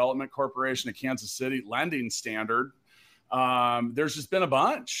Economic Development Corporation of Kansas City, Lending Standard. There's just been a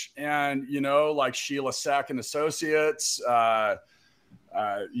bunch, and like Sheila Sack and Associates,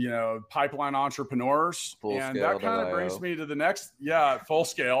 Pipeline Entrepreneurs, and that kind of brings me to the next, Full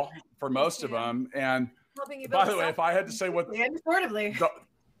Scale for most of them. And by the way, if I had to say what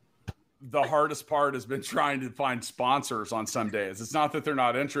the hardest part has been trying to find sponsors on some days. It's not that they're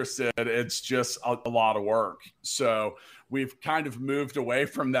not interested. It's just a lot of work. So we've kind of moved away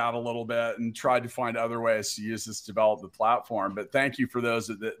from that a little bit and tried to find other ways to use this to develop the platform. But thank you for those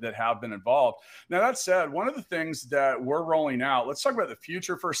that have been involved. Now, that said, one of the things that we're rolling out, let's talk about the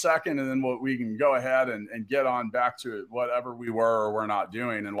future for a second, and then we can go ahead and get on back to whatever we were or were not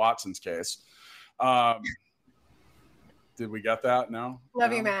doing in Watson's case. Did we get that? No?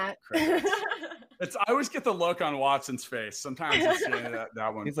 Love you, Matt. I always get the look on Watson's face. Sometimes it's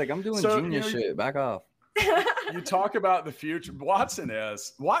that one. He's like, I'm doing genius shit. Back off. You talk about the future. Watson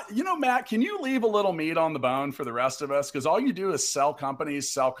is. Matt, can you leave a little meat on the bone for the rest of us? Because all you do is sell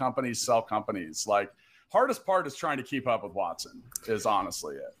companies. Like, hardest part is trying to keep up with Watson is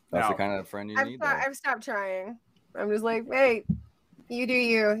honestly it. That's the kind of friend you need. I've stopped trying. I'm just like, hey, you do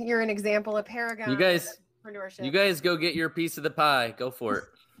you. You're an example, a paragon. You guys go get your piece of the pie. Go for it.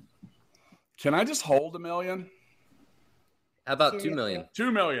 Can I just hold $1 million? How about 2 million?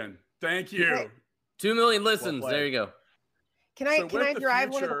 2 million. Thank you. Okay. 2 million listens. There you go. Can I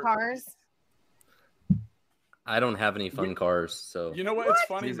drive one of the cars? I don't have any fun cars, so you know what? It's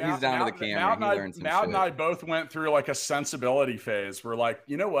funny. He's down to the camera. Matt and I both went through like a sensibility phase. We're like,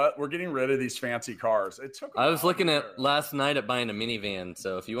 you know what? We're getting rid of these fancy cars. It took. I was looking at last night at buying a minivan.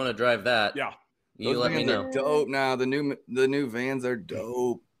 So if you want to drive that, you let me know. Dope. Now the new vans are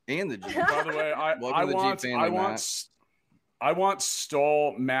dope, and the Jeep. By the way, I once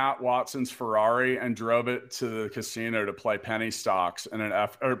stole Matt Watson's Ferrari and drove it to the casino to play penny slots in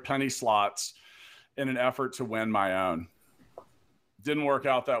an effort to win my own. Didn't work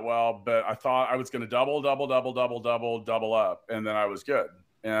out that well, but I thought I was going to double up, and then I was good.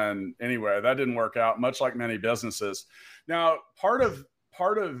 And anyway, that didn't work out, much like many businesses. Now, part of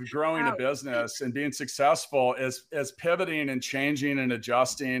growing a business and being successful is pivoting and changing and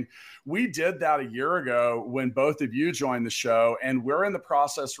adjusting. We did that a year ago when both of you joined the show, and we're in the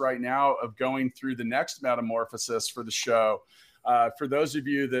process right now of going through the next metamorphosis for the show. For those of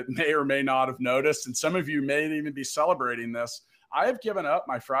you that may or may not have noticed, and some of you may even be celebrating this, I have given up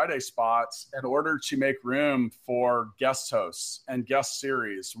my Friday spots in order to make room for guest hosts and guest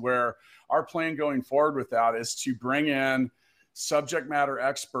series, where our plan going forward with that is to bring in subject matter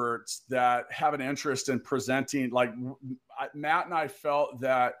experts that have an interest in presenting. Like Matt and I felt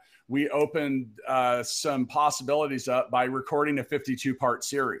that we opened some possibilities up by recording a 52-part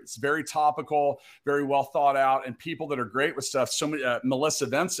series, very topical, very well thought out, and people that are great with stuff. So Melissa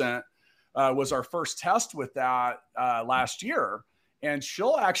Vincent was our first test with that last year, and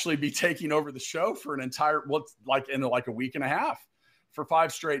she'll actually be taking over the show for in a week and a half. For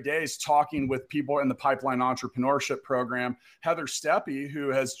 5 straight days, talking with people in the Pipeline Entrepreneurship Program. Heather Steppe, who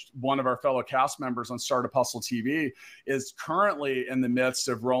has one of our fellow cast members on Startup Hustle TV, is currently in the midst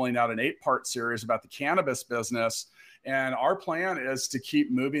of rolling out an 8-part series about the cannabis business. And our plan is to keep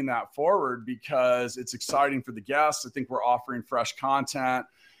moving that forward because it's exciting for the guests. I think we're offering fresh content.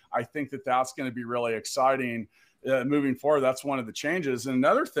 I think that that's going to be really exciting. Moving forward, that's one of the changes. And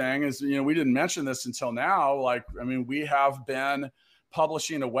another thing is, we didn't mention this until now. We have been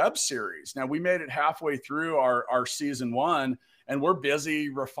publishing a web series. Now, we made it halfway through our season 1, and we're busy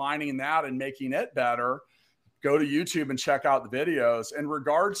refining that and making it better. Go to YouTube and check out the videos. In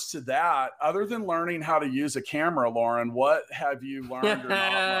regards to that, other than learning how to use a camera, Lauren, what have you learned or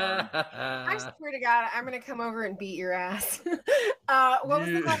not learned? I swear to God, I'm going to come over and beat your ass. What was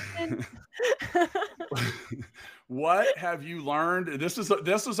the question? What have you learned? This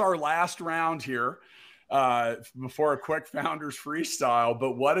is our last round here. before a quick founders freestyle,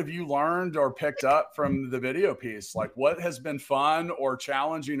 but what have you learned or picked up from the video piece? Like, what has been fun or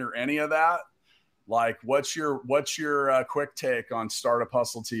challenging or any of that? Like, what's your quick take on Startup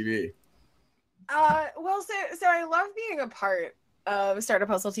Hustle TV? Well, so I love being a part of Startup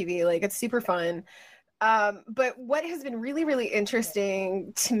Hustle TV. Like, it's super fun. But what has been really, really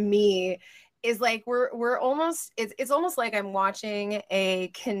interesting to me is like we're almost it's almost like I'm watching a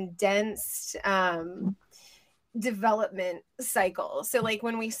condensed development cycle. So like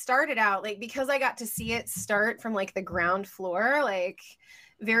when we started out, like because I got to see it start from like the ground floor, like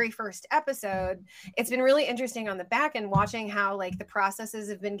very first episode, it's been really interesting on the back end watching how like the processes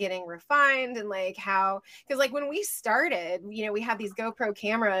have been getting refined and like how, because like when we started, you know, we had these GoPro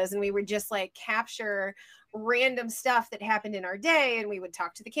cameras and we would just like capture random stuff that happened in our day and we would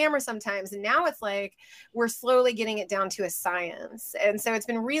talk to the camera sometimes, and now it's like we're slowly getting it down to a science. And so it's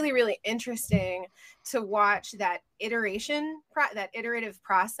been really, really interesting to watch that that iterative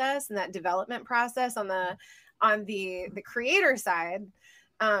process and that development process on the creator side,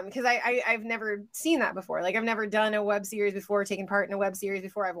 because I've never seen that before. Like I've never done a web series before, taken part in a web series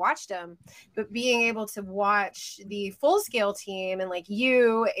before. I've watched them, but being able to watch the Full Scale team and like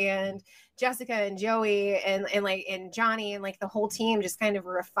you and Jessica and Joey and Johnny and like the whole team just kind of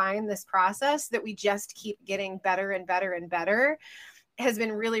refine this process that we just keep getting better and better and better has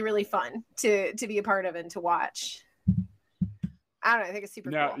been really, really fun to be a part of and to watch. I don't know. I think it's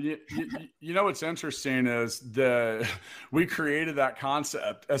super cool. You know what's interesting is we created that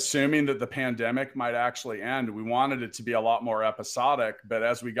concept assuming that the pandemic might actually end. We wanted it to be a lot more episodic, but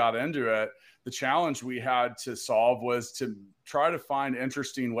as we got into it, the challenge we had to solve was to try to find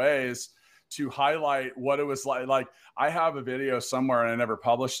interesting ways to highlight what it was like. Like I have a video somewhere and I never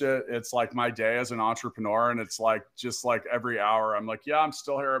published it. It's like my day as an entrepreneur. And it's like, just like every hour, I'm like, yeah, I'm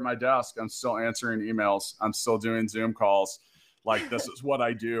still here at my desk. I'm still answering emails. I'm still doing Zoom calls. Like, this is what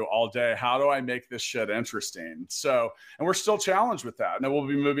I do all day. How do I make this shit interesting? So, and we're still challenged with that. And then we'll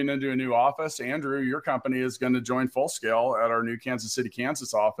be moving into a new office. Andrew, your company is going to join Full Scale at our new Kansas City,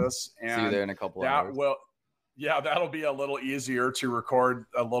 Kansas office. And see you there in a couple of hours. That'll be a little easier to record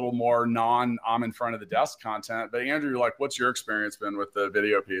a little more I'm in front of the desk content. But Andrew, like, what's your experience been with the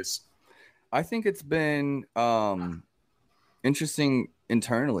video piece? I think it's been interesting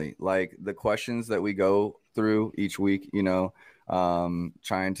internally, like the questions that we go through each week, you know,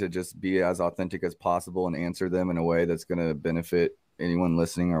 trying to just be as authentic as possible and answer them in a way that's going to benefit anyone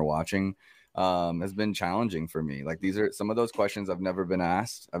listening or watching, has been challenging for me. Like these are some of those questions I've never been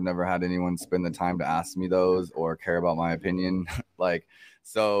asked. I've never had anyone spend the time to ask me those or care about my opinion. Like,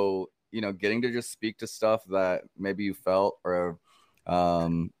 so, you know, getting to just speak to stuff that maybe you felt or,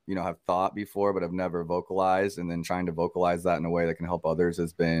 you know, have thought before, but have never vocalized, and then trying to vocalize that in a way that can help others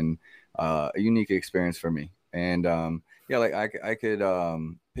has been a unique experience for me. And yeah, like I could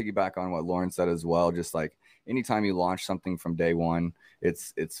piggyback on what Lauren said as well. Just like anytime you launch something from day one,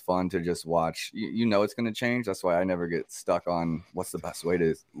 it's fun to just watch. You know it's going to change. That's why I never get stuck on what's the best way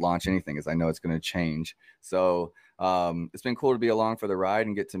to launch anything, is I know it's going to change. So it's been cool to be along for the ride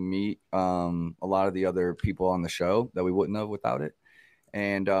and get to meet a lot of the other people on the show that we wouldn't have without it.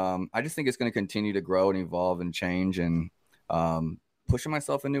 And I just think it's going to continue to grow and evolve and change, and pushing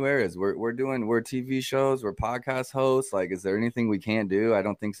myself in new areas. We're TV shows, we're podcast hosts. Like, is there anything we can't do? I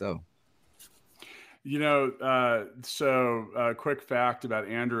don't think so. You know, so quick fact about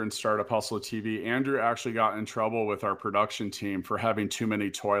Andrew and Startup Hustle TV. Andrew actually got in trouble with our production team for having too many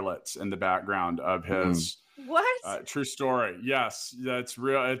toilets in the background of his What? True story. Yes, that's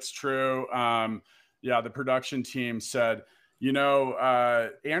real. It's true. Yeah, the production team said, you know,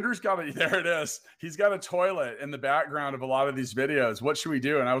 Andrew's got there it is. He's got a toilet in the background of a lot of these videos. What should we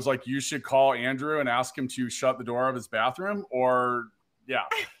do? And I was like, you should call Andrew and ask him to shut the door of his bathroom, or yeah.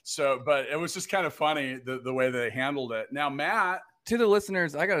 So, but it was just kind of funny the way they handled it. Now, Matt, to the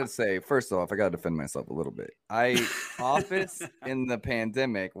listeners, I got to say, first off, I got to defend myself a little bit. Office in the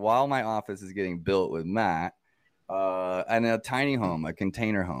pandemic, while my office is getting built with Matt, and a tiny home, a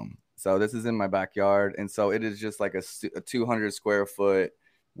container home. So this is in my backyard. And so it is just like a 200 square foot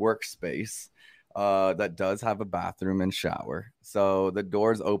workspace that does have a bathroom and shower. So the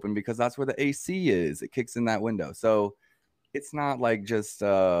door's open because that's where the AC is. It kicks in that window. So it's not like just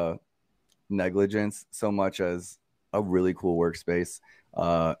negligence so much as a really cool workspace.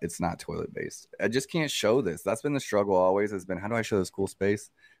 It's not toilet based. I just can't show this. That's been the struggle always, has been, how do I show this cool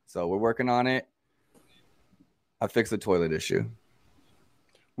space? So we're working on it. I fixed the toilet issue.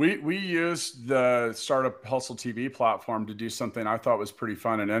 We used the Startup Hustle TV platform to do something I thought was pretty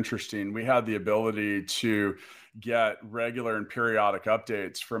fun and interesting. We had the ability to get regular and periodic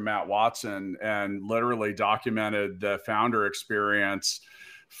updates from Matt Watson and literally documented the founder experience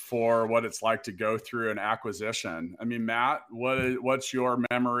for what it's like to go through an acquisition. I mean, Matt, what's your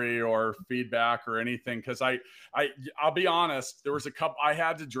memory or feedback or anything? Because I'll be honest, there was a couple, I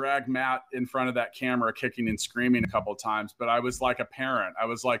had to drag Matt in front of that camera kicking and screaming a couple of times, but I was like a parent. I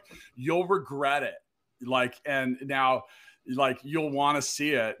was like, you'll regret it. Like, and now, like, you'll want to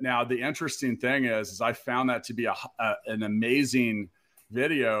see it. Now, the interesting thing is I found that to be an amazing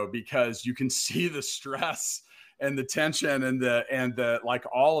video because you can see the stress and the tension and the like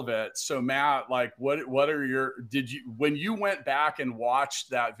all of it. So Matt, like what are when you went back and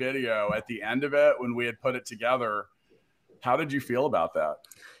watched that video at the end of it, when we had put it together, how did you feel about that?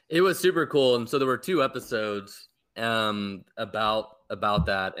 It was super cool. And so there were 2 episodes about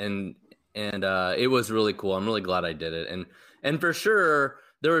that. And it was really cool. I'm really glad I did it. And for sure,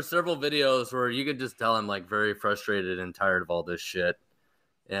 there were several videos where you could just tell I'm like very frustrated and tired of all this shit.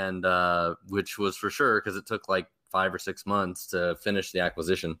 And which was for sure because it took like 5 or 6 months to finish the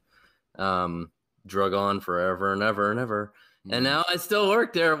acquisition. Drug on forever and ever and ever. And now I still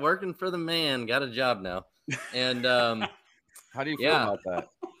work there, working for the man. Got a job now. And how do you feel about that?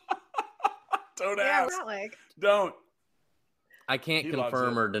 Don't ask. Don't. I can't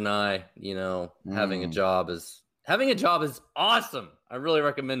confirm or deny, having a job is awesome. I really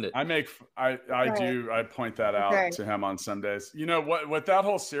recommend it. I point that out to him on some days. You know what, with that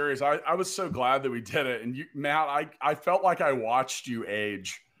whole series, I was so glad that we did it. And you, Matt, I felt like I watched you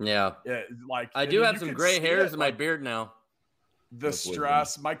age. Yeah. I do have some gray hairs in my beard now. The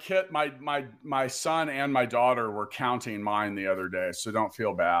stress, my kid, my son and my daughter were counting mine the other day. So don't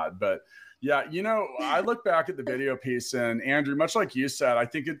feel bad. But yeah, I look back at the video piece, and Andrew, much like you said, I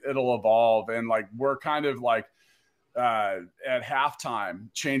think it'll evolve. And like, we're kind of like, at halftime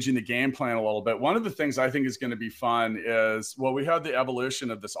changing the game plan a little bit. One of the things I think is going to be fun is, well, we have the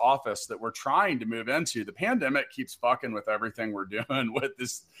evolution of this office that we're trying to move into. The pandemic keeps fucking with everything we're doing with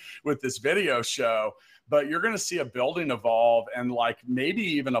this video show, but you're going to see a building evolve and like maybe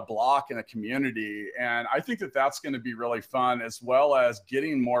even a block in a community. And I think that that's going to be really fun, as well as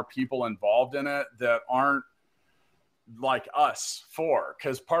getting more people involved in it that aren't like us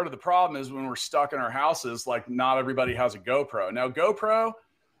because part of the problem is when we're stuck in our houses, like not everybody has a GoPro. Now GoPro,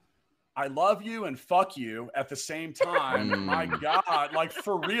 I love you and fuck you at the same time. My God, like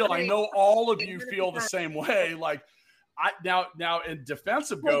for real, I know all of you feel the same way. Like now in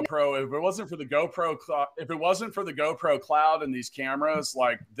defense of GoPro, if it wasn't for the GoPro cloud and these cameras,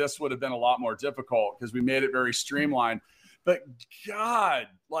 like this would have been a lot more difficult because we made it very streamlined. But God,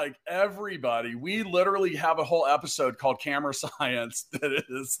 like everybody, we literally have a whole episode called Camera Science that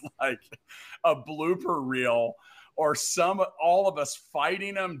is like a blooper reel, or all of us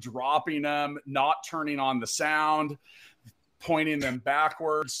fighting them, dropping them, not turning on the sound, pointing them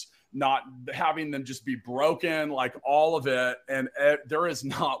backwards, not having them just be broken, like all of it. And there is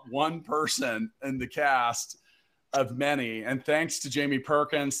not one person in the cast of many. And thanks to Jamie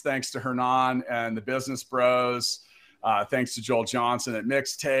Perkins, thanks to Hernan and the Business Bros, thanks to Joel Johnson at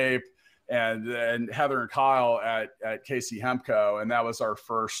Mixtape, and Heather and Kyle at Casey Hempco. And that was our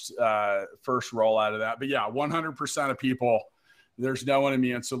first rollout of that. But yeah, 100% of people, there's no one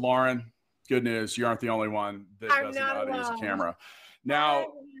immune. So Lauren, good news. You aren't the only one that doesn't know how to use a camera. Now,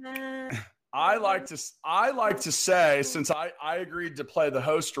 I like to say, since I agreed to play the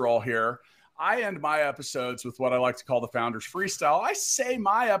host role here, I end my episodes with what I like to call the Founders Freestyle. I say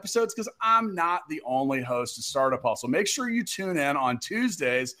my episodes because I'm not the only host of Startup Hustle. Make sure you tune in on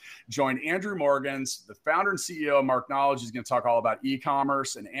Tuesdays. Join Andrew Morgans, the founder and CEO of Mark Knowledge. He's going to talk all about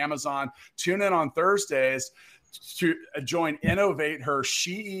e-commerce and Amazon. Tune in on Thursdays to join Innovate Her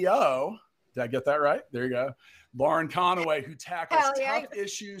CEO. Did I get that right? There you go. Lauren Conaway, who tackles tough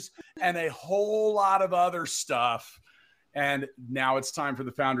issues and a whole lot of other stuff. And now it's time for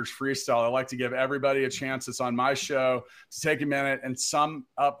the Founders Freestyle. I like to give everybody a chance that's on my show to take a minute and sum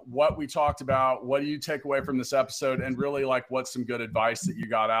up what we talked about. What do you take away from this episode? And really, like, what's some good advice that you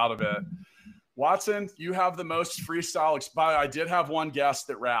got out of it? Watson, you have the most freestyle. I did have one guest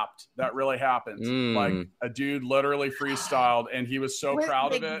that rapped. That really happened. Like a dude literally freestyled, and he was so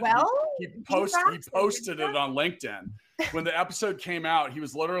proud of it. He posted it on LinkedIn. When the episode came out, he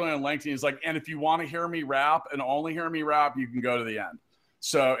was literally on LinkedIn. He's like, and if you want to hear me rap and only hear me rap, you can go to the end.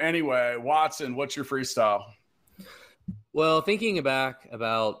 So anyway, Watson, what's your freestyle? Well, thinking back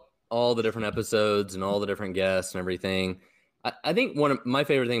about all the different episodes and all the different guests and everything, I think one of my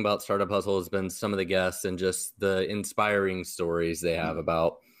favorite thing about Startup Hustle has been some of the guests and just the inspiring stories they have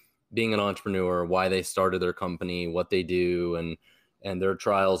about being an entrepreneur, why they started their company, what they do, and their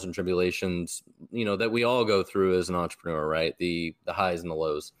trials and tribulations, you know, that we all go through as an entrepreneur, right? The highs and the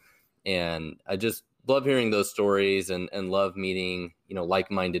lows. And I just love hearing those stories and love meeting, you know,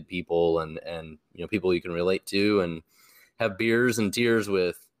 like-minded people and, you know, people you can relate to and have beers and tears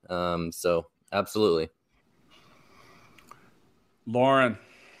with. So absolutely. Lauren.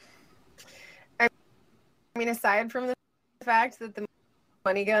 I mean, aside from the fact that the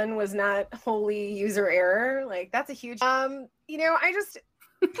money gun was not wholly user error, like that's a huge, you know, I just,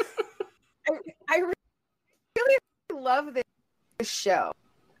 I really love this show.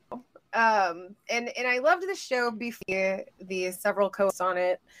 And I loved the show before the several co-hosts on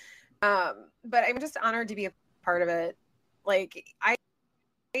it. But I'm just honored to be a part of it. Like,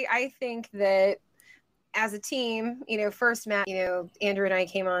 I think that as a team, you know, first Matt, you know, Andrew and I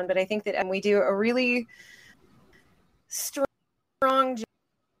came on, but I think that we do a really strong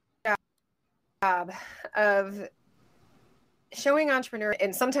job of showing entrepreneur.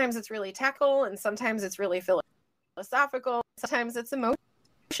 And sometimes it's really technical and sometimes it's really philosophical. Sometimes it's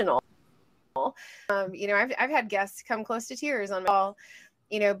emotional. You know, I've had guests come close to tears on all,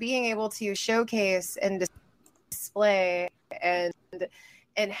 you know, being able to showcase and display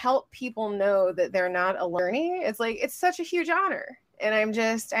and help people know that they're not a learning. It's like, it's such a huge honor. And I'm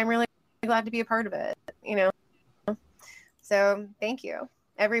really glad to be a part of it, you know? So thank you,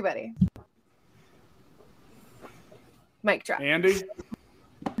 everybody. Mic drop. Andy?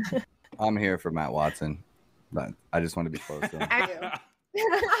 I'm here for Matt Watson, but I just want to be close to him. I do.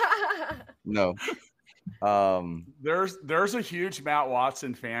 No. There's a huge Matt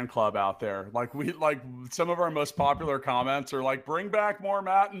Watson fan club out there. Like some of our most popular comments are like, bring back more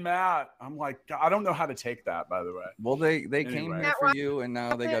Matt and Matt. I'm like, I don't know how to take that, by the way. Well, they came here for you and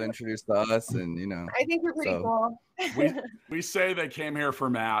now they got introduced to us, and you know, I think you're pretty cool. we say they came here for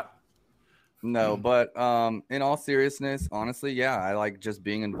Matt. No, but in all seriousness, honestly, yeah, I like just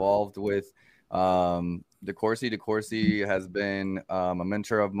being involved with DeCourcy. DeCourcy has been a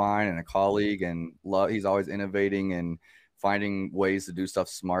mentor of mine and a colleague, and he's always innovating and finding ways to do stuff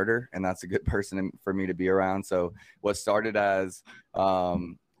smarter, and that's a good person for me to be around. So what started as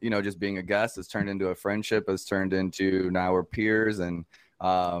you know, just being a guest has turned into a friendship, has turned into now we're peers and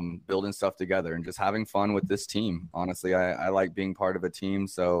building stuff together and just having fun with this team. Honestly, I like being part of a team.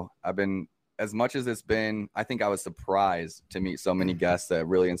 So I've been, as much as it's been, I think I was surprised to meet so many guests that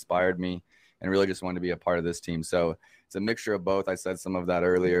really inspired me and really just wanted to be a part of this team. So it's a mixture of both. I said some of that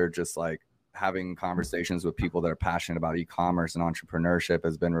earlier, just like having conversations with people that are passionate about e-commerce and entrepreneurship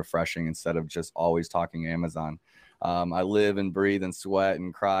has been refreshing instead of just always talking Amazon. I live and breathe and sweat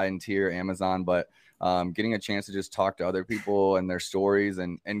and cry and tear Amazon, but getting a chance to just talk to other people and their stories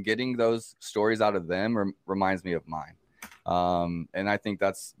and getting those stories out of them reminds me of mine. And I think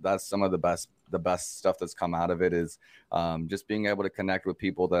that's some of the best stuff that's come out of it is just being able to connect with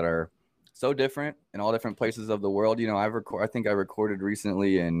people that are so different in all different places of the world. You know, I think I recorded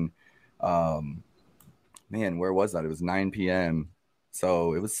recently in, man, where was that? It was 9 p.m.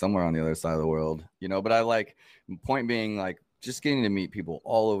 So it was somewhere on the other side of the world, you know, but I like, point being, like, just getting to meet people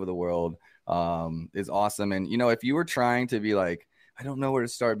all over the world is awesome. And, you know, if you were trying to be like, I don't know where to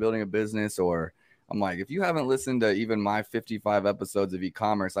start building a business, or I'm like, if you haven't listened to even my 55 episodes of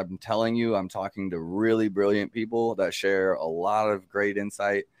e-commerce, I've been telling you, I'm talking to really brilliant people that share a lot of great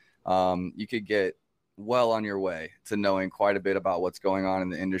insight. You could get well on your way to knowing quite a bit about what's going on in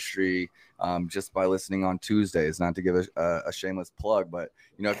the industry just by listening on Tuesdays. Not to give a shameless plug, but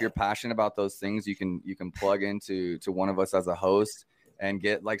you know, if you're passionate about those things, you can plug into one of us as a host and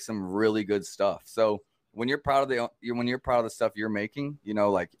get like some really good stuff. So when you're proud of the stuff you're making, you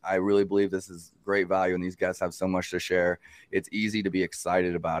know, like, I really believe this is great value and these guests have so much to share. It's easy to be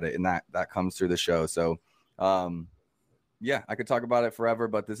excited about it, and that comes through the show. So yeah, I could talk about it forever,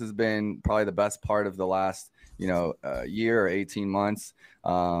 but this has been probably the best part of the last, you know, year or 18 months.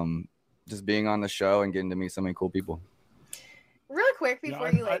 Just being on the show and getting to meet so many cool people. Really quick before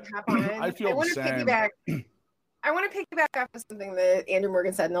you hop on, I feel the same. I want to piggyback off of something that Andrew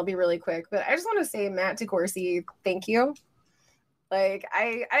Morgan said, and I'll be really quick, but I just want to say, Matt DeCourcy, thank you. Like,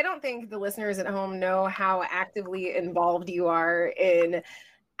 I don't think the listeners at home know how actively involved you are in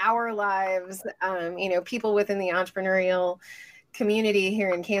our lives, you know, people within the entrepreneurial community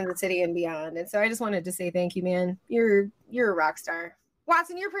here in Kansas City and beyond. And so I just wanted to say thank you, man. You're a rock star.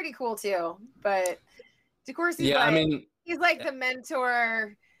 Watson, you're pretty cool too, but DeCourcy, yeah, I mean, he's like the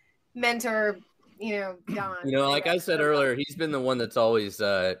mentor, you know, Don. You know, like I said earlier, he's been the one that's always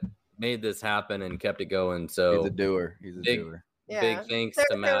made this happen and kept it going. So he's a doer. He's a doer. Yeah. Big thanks So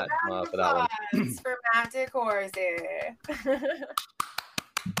to Matt for that one. for Matt DeCourcy.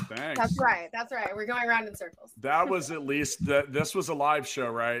 Thanks. That's right. We're going around in circles. That was at least this was a live show,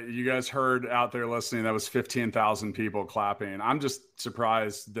 right? You guys heard out there listening, that was 15,000 people clapping. I'm just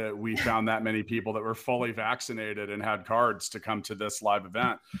surprised that we found that many people that were fully vaccinated and had cards to come to this live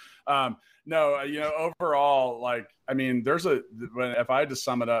event. No, overall, like, I mean, if I had to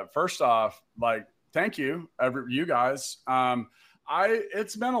sum it up, first off, like, thank you, you guys.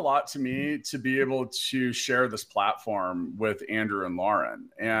 It's meant a lot to me to be able to share this platform with Andrew and Lauren,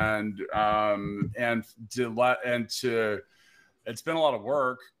 it's been a lot of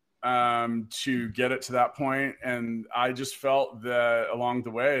work to get it to that point. And I just felt that along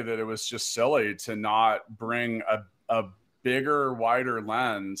the way that it was just silly to not bring a bigger, wider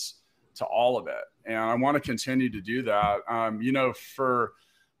lens to all of it. And I want to continue to do that. For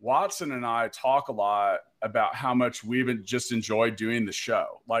Watson and I talk a lot about how much we've just enjoyed doing the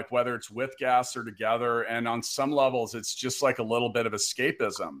show, like whether it's with guests or together. And on some levels, it's just like a little bit of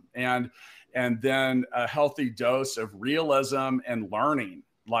escapism and then a healthy dose of realism and learning.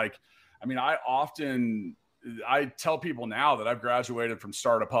 Like, I mean, I tell people now that I've graduated from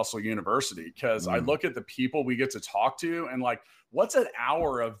Startup Hustle University because I look at the people we get to talk to and like, what's an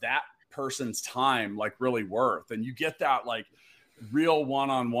hour of that person's time like really worth? And you get that like real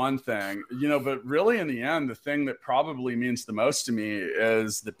one-on-one thing, but really in the end, the thing that probably means the most to me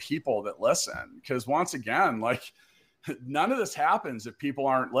is the people that listen. Because once again, like none of this happens if people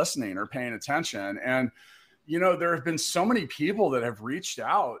aren't listening or paying attention. And, there have been so many people that have reached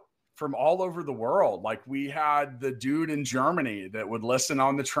out from all over the world. Like we had the dude in Germany that would listen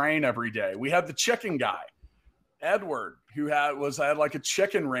on the train every day. We had the chicken guy, Edward, who had like a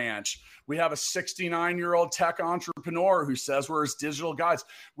chicken ranch. We have a 69-year-old tech entrepreneur who says we're his digital guides.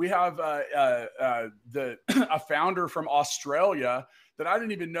 We have a founder from Australia that I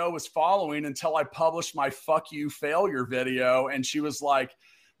didn't even know was following until I published my "fuck you failure" video, and she was like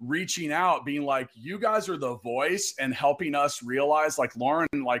reaching out, being like, "You guys are the voice and helping us realize." Like Lauren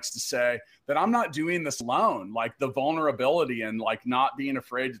likes to say that I'm not doing this alone. Like the vulnerability and like not being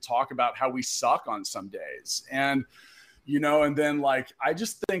afraid to talk about how we suck on some days, and then like, I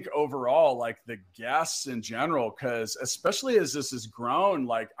just think overall, like the guests in general, because especially as this has grown,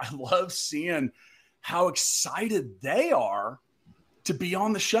 like I love seeing how excited they are to be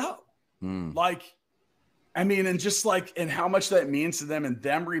on the show. Like, I mean, and just like, and how much that means to them and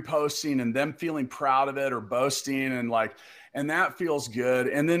them reposting and them feeling proud of it or boasting and like, and that feels good.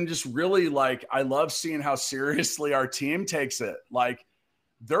 And then just really like, I love seeing how seriously our team takes it. Like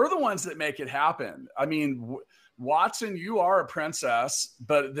they're the ones that make it happen. I mean, Watson, you are a princess,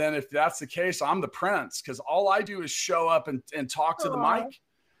 but then if that's the case, I'm the prince because all I do is show up and talk to the mic.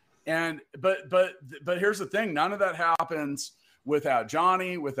 And but here's the thing: none of that happens without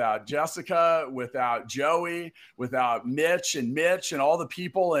Johnny, without Jessica, without Joey, without Mitch and all the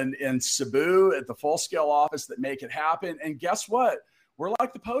people in Cebu at the Full Scale office that make it happen. And guess what? We're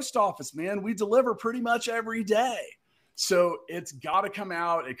like the post office, man. We deliver pretty much every day. So it's got to come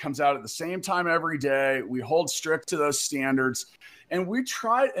out. It comes out at the same time every day. We hold strict to those standards. And we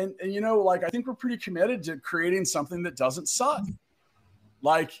try, and like, I think we're pretty committed to creating something that doesn't suck.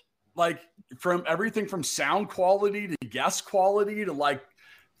 Like from everything from sound quality to guest quality to like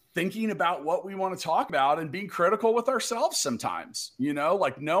thinking about what we want to talk about and being critical with ourselves sometimes,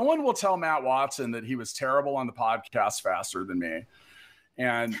 like no one will tell Matt Watson that he was terrible on the podcast faster than me.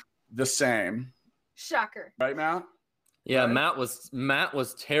 And the same. Shocker. Right, Matt? Yeah, right? Matt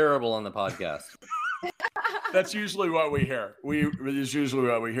was terrible on the podcast. That's usually what we hear. Is usually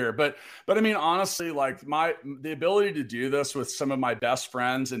what we hear. But I mean, honestly, like the ability to do this with some of my best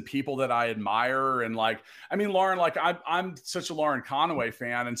friends and people that I admire, and like, I mean, Lauren, like I'm such a Lauren Conaway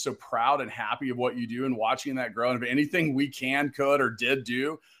fan, and so proud and happy of what you do and watching that grow. And if anything we could or did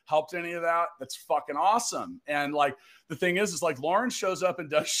do helped any of that, that's fucking awesome. And like the thing is like Lauren shows up and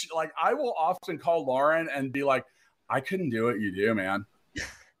does like I will often call Lauren and be like, I couldn't do what you do, man.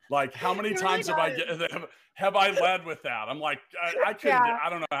 Like how many times have I led with that? I'm like, I couldn't, I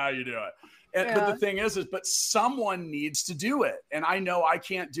don't know how you do it. But the thing is but someone needs to do it. And I know I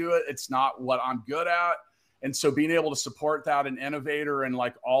can't do it. It's not what I'm good at. And so being able to support that and innovator and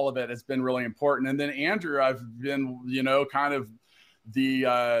like all of it has been really important. And then Andrew, I've been, kind of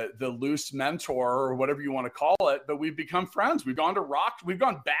the loose mentor or whatever you want to call it, but we've become friends. We've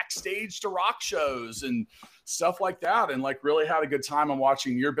gone backstage to rock shows and stuff like that, and like really had a good time on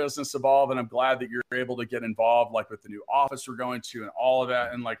watching your business evolve. And I'm glad that you're able to get involved like with the new office we're going to and all of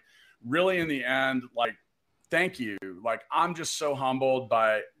that. And like really in the end, like thank you. Like, I'm just so humbled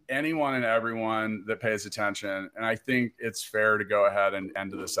by anyone and everyone that pays attention. And I think it's fair to go ahead and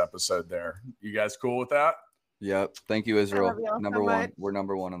end this episode there. You guys cool with that? Yep. Thank you, Israel. Number so one. much. We're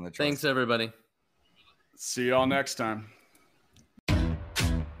number one on the chart. Thanks, everybody. See y'all next time.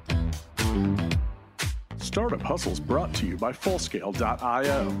 Startup Hustles brought to you by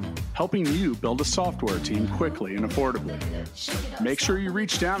Fullscale.io, helping you build a software team quickly and affordably. Make sure you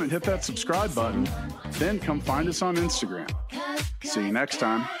reach down and hit that subscribe button, then come find us on Instagram. See you next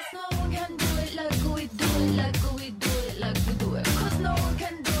time.